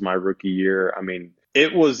 pounds my rookie year. I mean,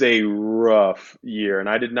 it was a rough year, and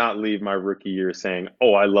I did not leave my rookie year saying,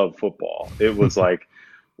 oh, I love football. It was like,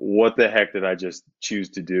 what the heck did I just choose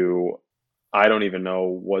to do? I don't even know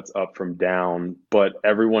what's up from down, but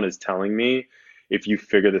everyone is telling me if you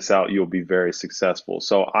figure this out, you'll be very successful.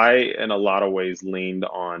 So I, in a lot of ways, leaned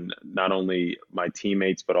on not only my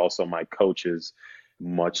teammates, but also my coaches,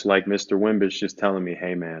 much like Mr. Wimbish just telling me,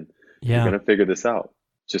 hey, man, you're going to figure this out.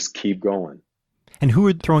 Just keep going. And who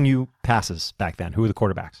were throwing you passes back then? Who were the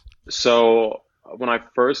quarterbacks? So when I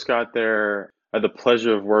first got there, I had the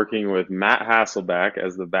pleasure of working with Matt Hasselbeck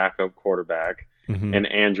as the backup quarterback and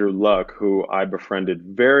Andrew Luck, who I befriended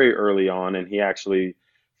very early on. And he actually,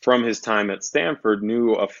 from his time at Stanford,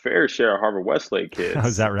 knew a fair share of Harvard-Westlake kids. Oh,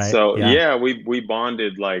 is that right? So, yeah, we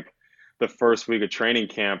bonded like the first week of training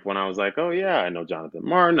camp when I was like, oh, yeah, I know Jonathan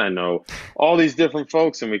Martin. I know all these different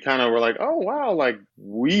folks. And we kind of were like, oh, wow, like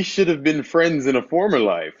we should have been friends in a former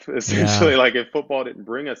life, essentially, like if football didn't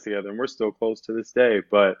bring us together. And we're still close to this day.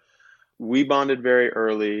 But we bonded very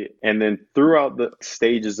early. And then throughout the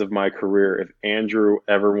stages of my career, if Andrew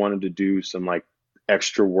ever wanted to do some like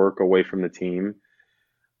extra work away from the team,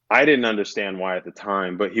 I didn't understand why at the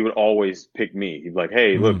time, but he would always pick me. He'd be like,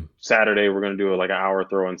 hey, look, Saturday we're going to do like an hour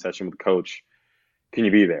throw-in session with the coach. Can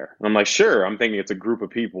you be there? And I'm like, sure. I'm thinking it's a group of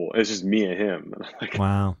people. It's just me and him. And I'm like,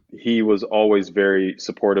 wow. He was always very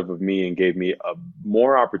supportive of me and gave me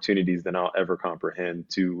more opportunities than I'll ever comprehend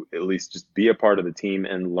to at least just be a part of the team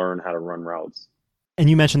and learn how to run routes. And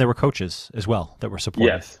you mentioned there were coaches as well that were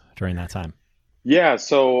supportive during that time. Yeah,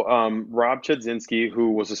 so Rob Chudzinski,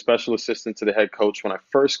 who was a special assistant to the head coach when I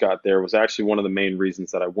first got there, was actually one of the main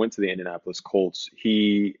reasons that I went to the Indianapolis Colts.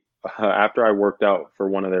 He, after I worked out for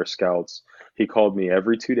one of their scouts, he called me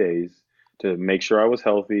every 2 days to make sure I was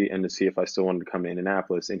healthy and to see if I still wanted to come to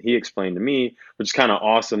Indianapolis. And he explained to me, which is kind of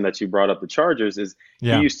awesome that you brought up the Chargers, is he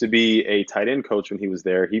used to be a tight end coach when he was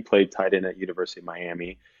there. He played tight end at University of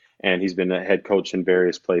Miami, and he's been a head coach in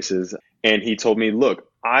various places. And he told me, look,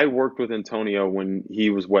 I worked with Antonio when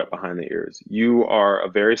he was wet behind the ears. You are a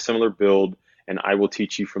very similar build, and I will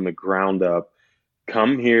teach you from the ground up.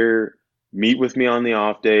 Come here, meet with me on the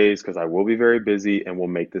off days because I will be very busy, and we'll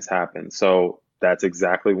make this happen. So that's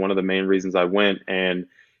exactly one of the main reasons I went. And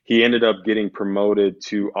he ended up getting promoted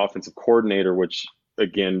to offensive coordinator, which,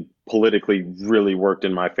 again, politically really worked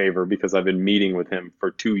in my favor because I've been meeting with him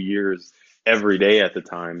for 2 years every day at the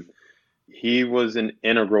time. He was an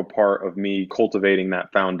integral part of me cultivating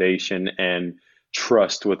that foundation and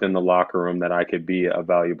trust within the locker room that I could be a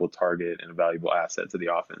valuable target and a valuable asset to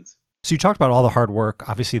the offense. So you talked about all the hard work,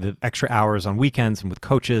 obviously the extra hours on weekends and with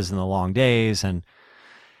coaches and the long days and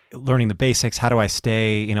learning the basics. How do I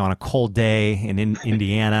stay, on a cold day in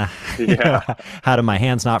Indiana? How do my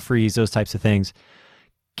hands not freeze? Those types of things.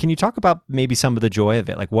 Can you talk about maybe some of the joy of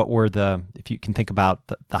it? Like what were if you can think about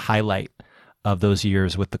the highlight of those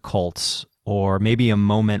years with the Colts, or maybe a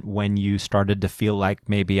moment when you started to feel like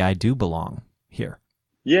maybe I do belong here?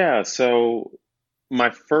 Yeah, so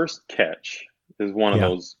my first catch is one of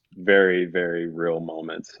those very, very real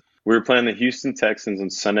moments. We were playing the Houston Texans on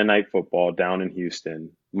Sunday Night Football down in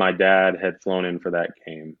Houston. My dad had flown in for that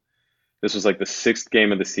game. This was like the sixth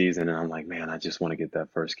game of the season, and I'm like, man, I just want to get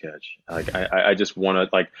that first catch. Like, I just want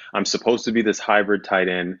to, like, I'm supposed to be this hybrid tight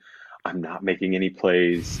end. I'm not making any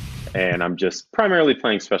plays, and I'm just primarily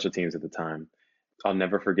playing special teams at the time. I'll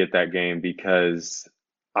never forget that game because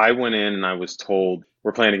I went in and I was told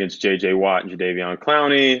we're playing against J.J. Watt and Jadeveon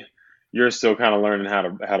Clowney. You're still kind of learning how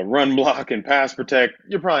to run block and pass protect.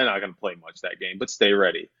 You're probably not going to play much that game, but stay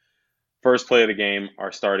ready. First play of the game,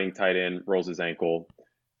 our starting tight end rolls his ankle.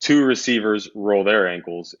 Two receivers roll their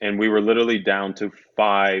ankles, and we were literally down to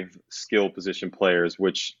 5 skill position players,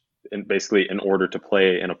 which basically in order to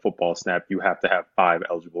play in a football snap, you have to have 5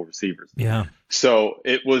 eligible receivers. Yeah. So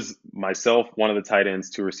it was myself, one of the tight ends,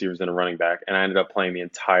 2 receivers, and a running back, and I ended up playing the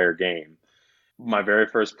entire game. My very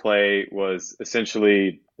first play was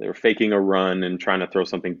essentially they were faking a run and trying to throw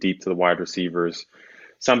something deep to the wide receivers,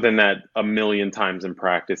 something that a million times in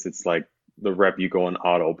practice, it's like the rep you go on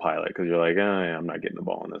autopilot because you're like, oh, yeah, I'm not getting the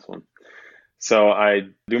ball on this one. So I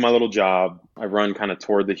do my little job. I run kind of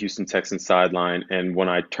toward the Houston Texans sideline. And when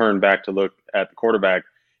I turn back to look at the quarterback,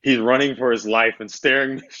 he's running for his life and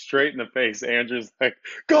staring me straight in the face. Andrew's like,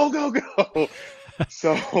 go, go, go.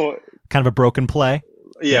 So kind of a broken play.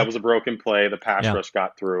 Yeah, it was a broken play. The pass rush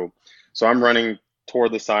got through. So I'm running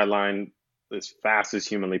toward the sideline as fast as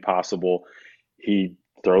humanly possible. He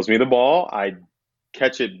throws me the ball. I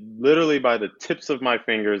catch it literally by the tips of my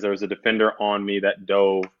fingers. There was a defender on me that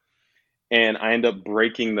dove, and I end up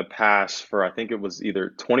breaking the pass for, I think it was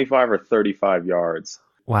either 25 or 35 yards.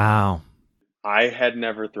 Wow. I had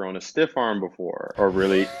never thrown a stiff arm before or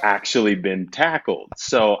really actually been tackled.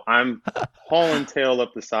 So I'm hauling tail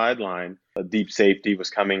up the sideline. A deep safety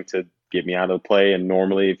was coming to get me out of the play. And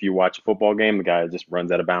normally if you watch a football game, the guy just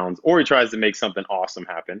runs out of bounds or he tries to make something awesome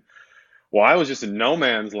happen. Well, I was just in no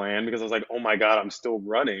man's land because I was like, oh my God, I'm still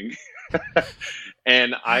running.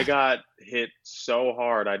 And I got hit so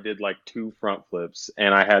hard. I did like 2 front flips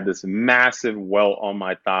and I had this massive welt on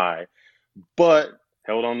my thigh, but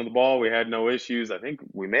held on to the ball. We had no issues. I think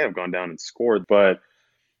we may have gone down and scored, but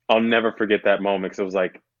I'll never forget that moment because it was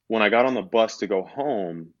like when I got on the bus to go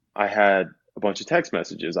home, I had a bunch of text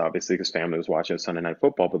messages, obviously, because family was watching Sunday Night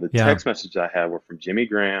Football. But the text messages I had were from Jimmy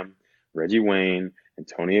Graham, Reggie Wayne,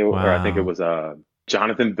 Antonio, or I think it was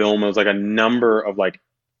Jonathan Vilma. It was like a number of like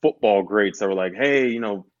football greats that were like, hey, you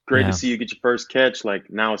know, great to see you get your first catch. Like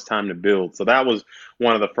now it's time to build. So that was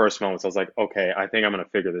one of the first moments I was like, okay, I think I'm going to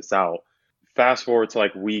figure this out. Fast forward to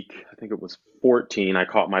like week, I think it was 14, I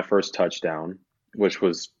caught my first touchdown, which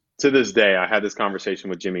was, to this day, I had this conversation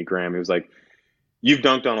with Jimmy Graham. He was like, you've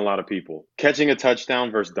dunked on a lot of people. Catching a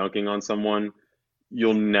touchdown versus dunking on someone,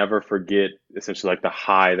 you'll never forget essentially like the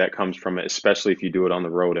high that comes from it, especially if you do it on the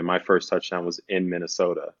road. And my first touchdown was in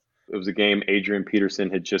Minnesota. It was a game Adrian Peterson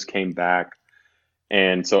had just came back.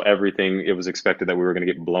 And so it was expected that we were going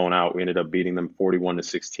to get blown out. We ended up beating them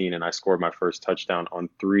 41-16, and I scored my first touchdown on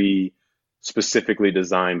 3 specifically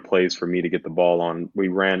designed plays for me to get the ball on. We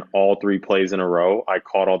ran all 3 plays in a row. I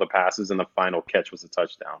caught all the passes, and the final catch was a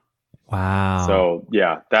touchdown. Wow. So,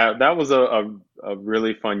 yeah, that was a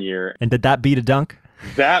really fun year. And did that beat a dunk?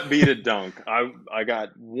 That beat a dunk. I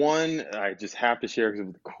got one I just have to share because it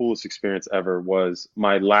was the coolest experience ever. Was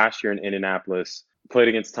my last year in Indianapolis, played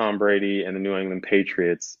against Tom Brady and the New England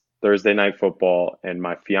Patriots, Thursday Night Football, and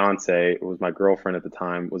my fiance, who was my girlfriend at the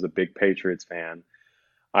time, was a big Patriots fan.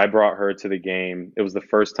 I brought her to the game. It was the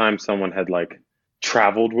first time someone had like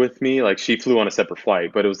traveled with me. Like she flew on a separate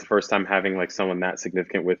flight, but it was the first time having like someone that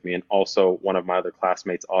significant with me. And also one of my other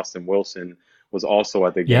classmates, Austin Wilson, was also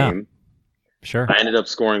at the game. Sure. I ended up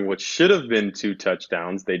scoring what should have been 2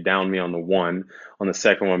 touchdowns. They downed me on the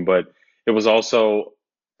second one, but it was also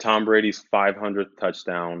Tom Brady's 500th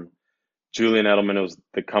touchdown. Julian Edelman, it was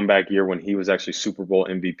the comeback year when he was actually Super Bowl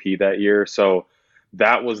MVP that year. So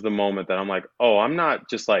that was the moment that I'm like, oh, I'm not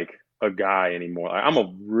just like a guy anymore. I'm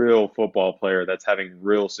a real football player that's having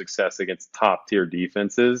real success against top tier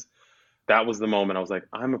defenses. That was the moment I was like,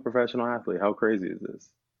 I'm a professional athlete. How crazy is this?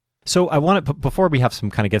 So I want to, before we have some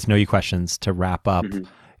kind of get to know you questions to wrap up,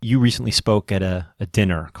 you recently spoke at a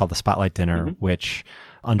dinner called the Spotlight Dinner, which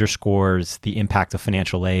underscores the impact of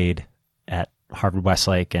financial aid at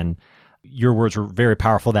Harvard-Westlake. And your words were very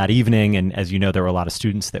powerful that evening. And as you know, there were a lot of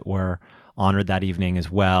students that were honored that evening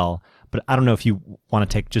as well. But I don't know if you want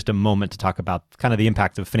to take just a moment to talk about kind of the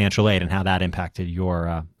impact of financial aid and how that impacted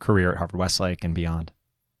your career at Harvard-Westlake and beyond.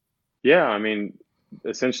 Yeah, I mean,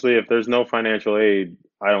 essentially, if there's no financial aid,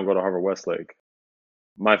 I don't go to Harvard-Westlake.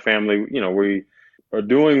 My family, you know, we are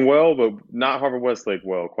doing well, but not Harvard-Westlake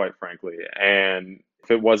well, quite frankly. And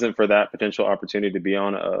If it wasn't for that potential opportunity to be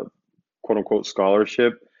on a quote unquote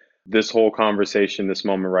scholarship, this whole conversation, this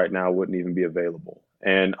moment right now wouldn't even be available.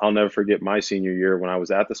 And I'll never forget my senior year when I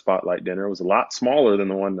was at the Spotlight dinner. It was a lot smaller than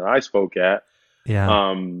the one that I spoke at.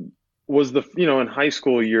 Yeah. Was in high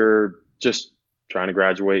school, you're just trying to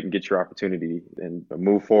graduate and get your opportunity and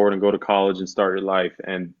move forward and go to college and start your life.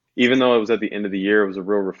 And even though it was at the end of the year, it was a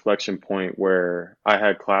real reflection point where I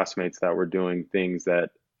had classmates that were doing things that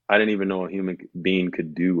I didn't even know a human being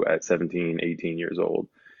could do at 17, 18 years old.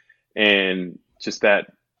 And just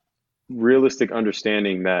that realistic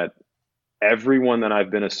understanding that everyone that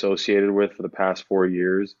I've been associated with for the past 4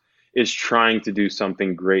 years is trying to do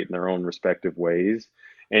something great in their own respective ways.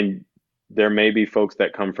 And there may be folks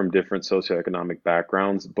that come from different socioeconomic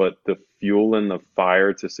backgrounds, but the fuel and the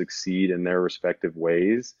fire to succeed in their respective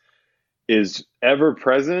ways is ever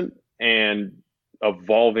present and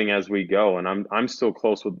evolving as we go. And I'm still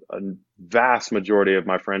close with a vast majority of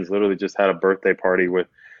my friends. Literally just had a birthday party with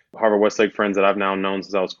Harvard-Westlake friends that I've now known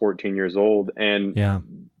since I was 14 years old. And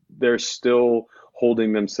they're still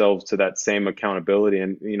holding themselves to that same accountability.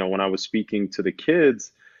 And, when I was speaking to the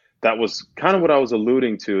kids, that was kind of what I was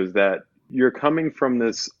alluding to, is that you're coming from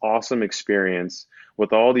this awesome experience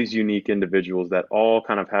with all these unique individuals that all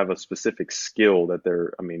kind of have a specific skill that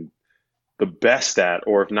they're, the best at,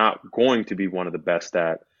 or if not going to be one of the best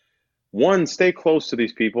at. One, stay close to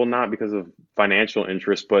these people, not because of financial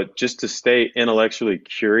interest, but just to stay intellectually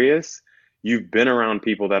curious. You've been around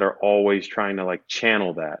people that are always trying to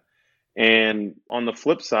channel that. And on the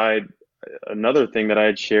flip side, another thing that I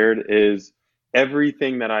had shared is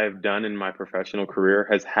everything that I have done in my professional career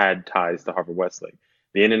has had ties to Harvard-Westlake.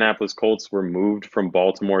 The Indianapolis Colts were moved from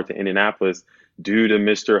Baltimore to Indianapolis due to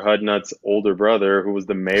Mr. Hudnut's older brother, who was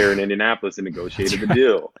the mayor in Indianapolis and negotiated the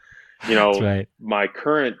deal. My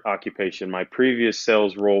current occupation, my previous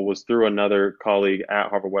sales role, was through another colleague at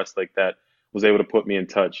Harvard-Westlake that was able to put me in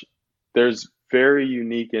touch. There's very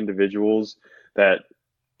unique individuals that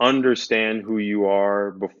understand who you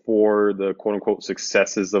are before the quote unquote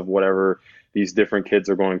successes of whatever these different kids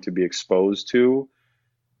are going to be exposed to.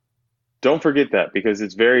 Don't forget that, because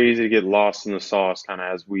it's very easy to get lost in the sauce kind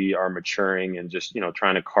of as we are maturing and just,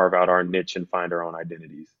 trying to carve out our niche and find our own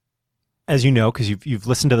identities. As you know, because you've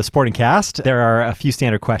listened to the Sporting Cast, there are a few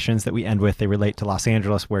standard questions that we end with. They relate to Los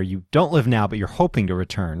Angeles, where you don't live now, but you're hoping to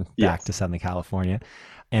return back to Southern California.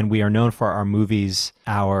 And we are known for our movies,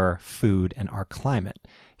 our food, and our climate.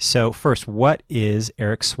 So first, what is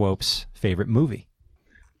Erik Swoope's favorite movie?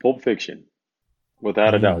 Pulp Fiction,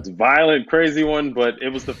 without a doubt. It's a violent, crazy one, but it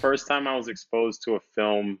was the first time I was exposed to a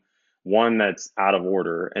film, one, that's out of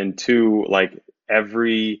order, and two,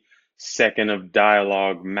 every second of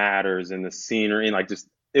dialogue matters in the scenery. And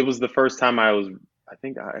it was the first time I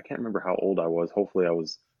can't remember how old I was. Hopefully I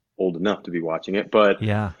was old enough to be watching it, but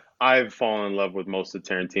I've fallen in love with most of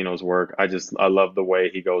Tarantino's work. I love the way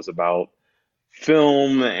he goes about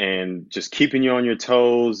film and just keeping you on your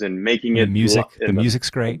toes and making it. The music's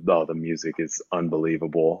great. Oh, the music is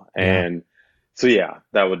unbelievable. And so,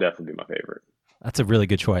 that would definitely be my favorite. That's a really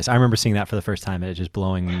good choice. I remember seeing that for the first time and it just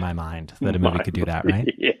blowing my mind that a movie could do that, right?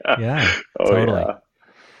 Yeah. Totally.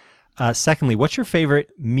 Secondly, what's your favorite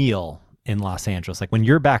meal in Los Angeles? When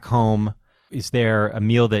you're back home, is there a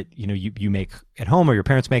meal that you make at home, or your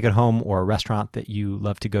parents make at home, or a restaurant that you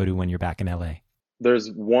love to go to when you're back in LA?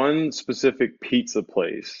 There's one specific pizza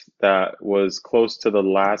place that was close to the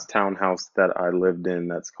last townhouse that I lived in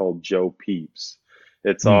that's called Joe Peeps.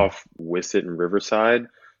 It's off Wisset and Riverside.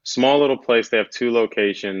 Small little place. They have 2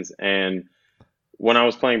 locations. And when I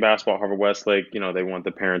was playing basketball at Harvard-Westlake, they want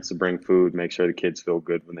the parents to bring food, make sure the kids feel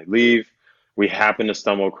good when they leave. We happened to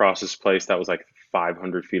stumble across this place that was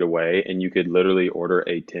 500 feet away, and you could literally order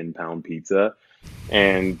a 10-pound pizza.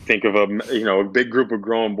 And think of a big group of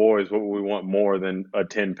grown boys. What would we want more than a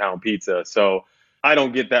 10-pound pizza? So I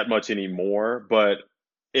don't get that much anymore, but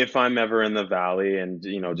if I'm ever in the Valley and,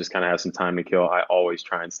 just kind of have some time to kill, I always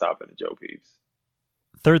try and stop at a Joe Peeps.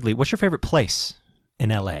 Thirdly, what's your favorite place in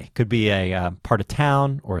LA? Could be a part of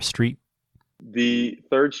town or a street. The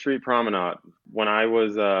 3rd Street Promenade. When I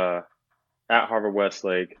was at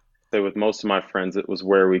Harvard-Westlake, with most of my friends, it was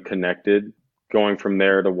where we connected. Going from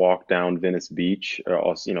there to walk down Venice Beach,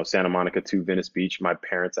 Santa Monica to Venice Beach. My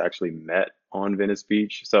parents actually met on Venice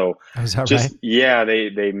Beach. So right? Yeah,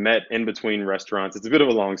 they met in between restaurants. It's a bit of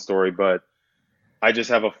a long story, but I just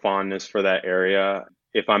have a fondness for that area.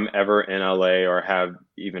 If I'm ever in LA or have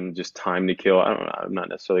even just time to kill, I'm not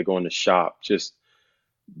necessarily going to shop. Just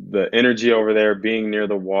the energy over there, being near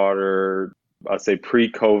the water, I'd say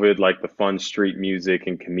pre-COVID, the fun street music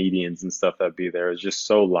and comedians and stuff that'd be there is just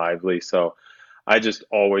so lively. So I just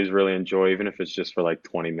always really enjoy, even if it's just for like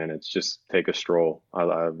 20 minutes, just take a stroll. I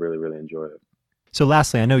really, really enjoy it. So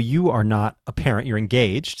lastly, I know you are not a parent. You're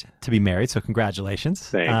engaged to be married, so congratulations.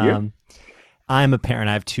 Thank you. I'm a parent.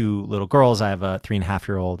 I have two little girls. I have a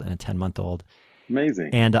 3.5-year-old and a 10-month-old. Amazing.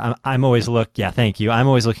 And I'm always thank you. I'm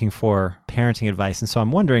always looking for parenting advice. And so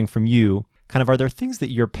I'm wondering from you, kind of, are there things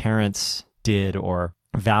that your parents did or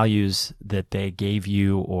values that they gave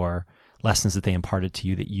you or lessons that they imparted to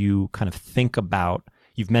you that you kind of think about?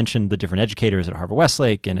 You've mentioned the different educators at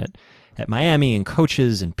Harvard-Westlake and at Miami and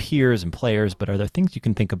coaches and peers and players, but are there things you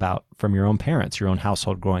can think about from your own parents, your own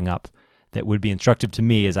household growing up that would be instructive to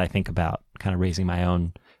me as I think about kind of raising my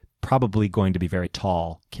own, probably going to be very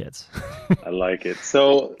tall kids? I like it.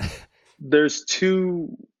 So there's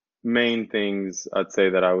two main things I'd say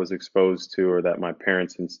that I was exposed to or that my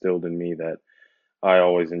parents instilled in me that I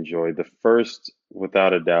always enjoyed. The first,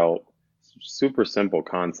 without a doubt, super simple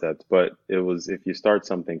concept, but it was if you start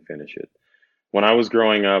something, finish it. When I was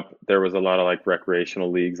growing up, there was a lot of like recreational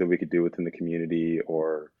leagues that we could do within the community,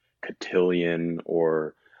 or cotillion,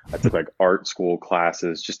 or I took like art school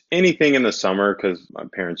classes, just anything in the summer because my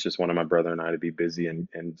parents just wanted my brother and I to be busy and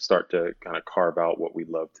start to kind of carve out what we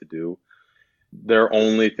love to do. Their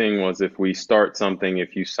only thing was if we start something,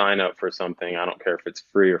 if you sign up for something, I don't care if it's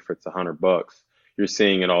free or if it's $100, you're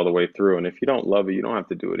seeing it all the way through. And if you don't love it, you don't have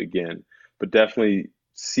to do it again. But definitely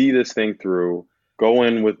see this thing through, go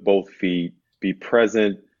in with both feet, be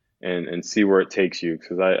present, and see where it takes you.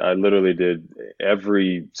 Because I literally did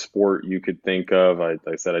every sport you could think of. I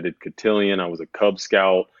said I did cotillion, I was a Cub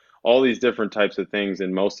Scout, all these different types of things.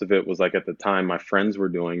 And most of it was like at the time my friends were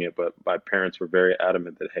doing it, but my parents were very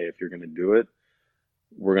adamant that, hey, if you're going to do it,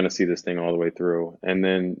 we're going to see this thing all the way through. And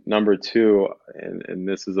then number two, and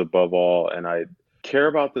this is above all, and I care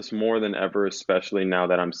about this more than ever, especially now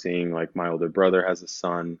that I'm seeing like my older brother has a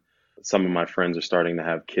son, some of my friends are starting to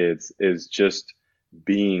have kids, is just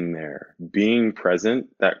being there, being present,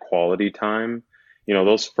 that quality time. You know,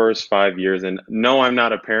 those first 5 years, and no, I'm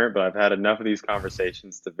not a parent, but I've had enough of these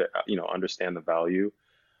conversations to, understand the value.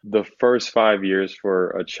 The first 5 years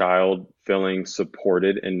for a child feeling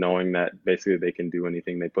supported and knowing that basically they can do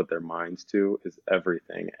anything they put their minds to is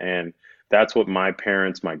everything. And that's what my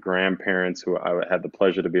parents, my grandparents, who I had the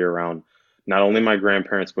pleasure to be around, not only my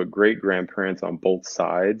grandparents, but great grandparents on both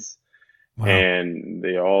sides. Wow. And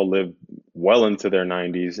they all lived well into their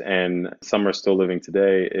 90s, and some are still living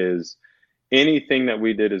today, is anything that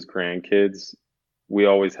we did as grandkids, we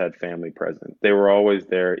always had family present. They were always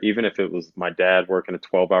there, even if it was my dad working a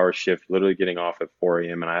 12-hour shift, literally getting off at 4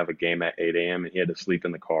 a.m. and I have a game at 8 a.m. and he had to sleep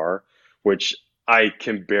in the car, which I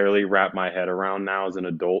can barely wrap my head around now as an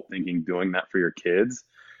adult, thinking doing that for your kids.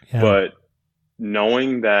 Yeah. But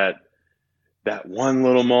knowing that one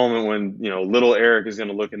little moment when, little Erik is going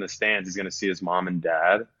to look in the stands, he's going to see his mom and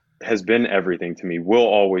dad, has been everything to me, will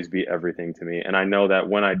always be everything to me. And I know that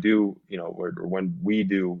when I do, when we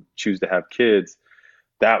do choose to have kids,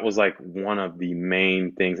 that was like one of the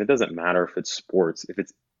main things. It doesn't matter if it's sports, if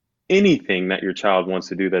it's anything that your child wants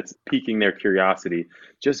to do that's piquing their curiosity,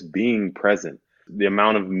 just being present. The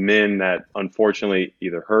amount of men that unfortunately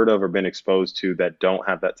either heard of or been exposed to that don't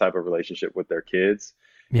have that type of relationship with their kids,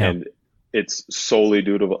 and it's solely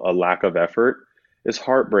due to a lack of effort, is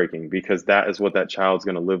heartbreaking, because that is what that child's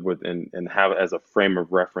going to live with and have as a frame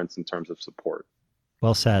of reference in terms of support.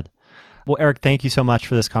 Well said. Well, Erik, thank you so much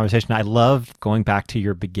for this conversation. I love going back to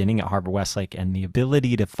your beginning at Harvard-Westlake and the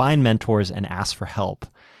ability to find mentors and ask for help,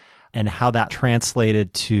 and how that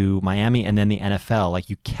translated to Miami and then the NFL. Like,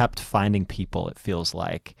 you kept finding people, it feels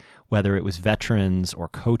like, whether it was veterans or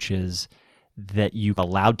coaches, that you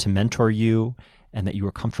allowed to mentor you and that you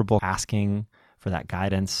were comfortable asking for that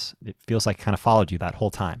guidance. It feels like it kind of followed you that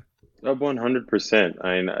whole time. 100%.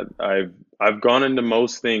 I mean, I've gone into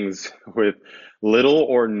most things with little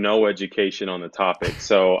or no education on the topic.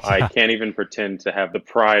 So I can't even pretend to have the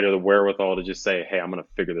pride or the wherewithal to just say, hey, I'm going to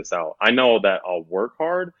figure this out. I know that I'll work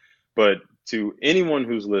hard, but to anyone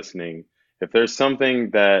who's listening, if there's something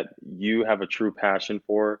that you have a true passion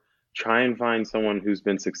for, try and find someone who's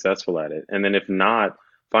been successful at it. And then if not,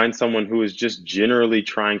 find someone who is just generally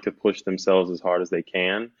trying to push themselves as hard as they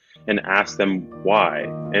can and ask them why.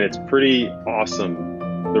 And it's pretty awesome,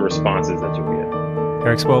 the responses that you'll get.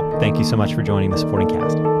 Erik Swoope, thank you so much for joining the Supporting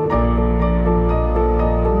Cast.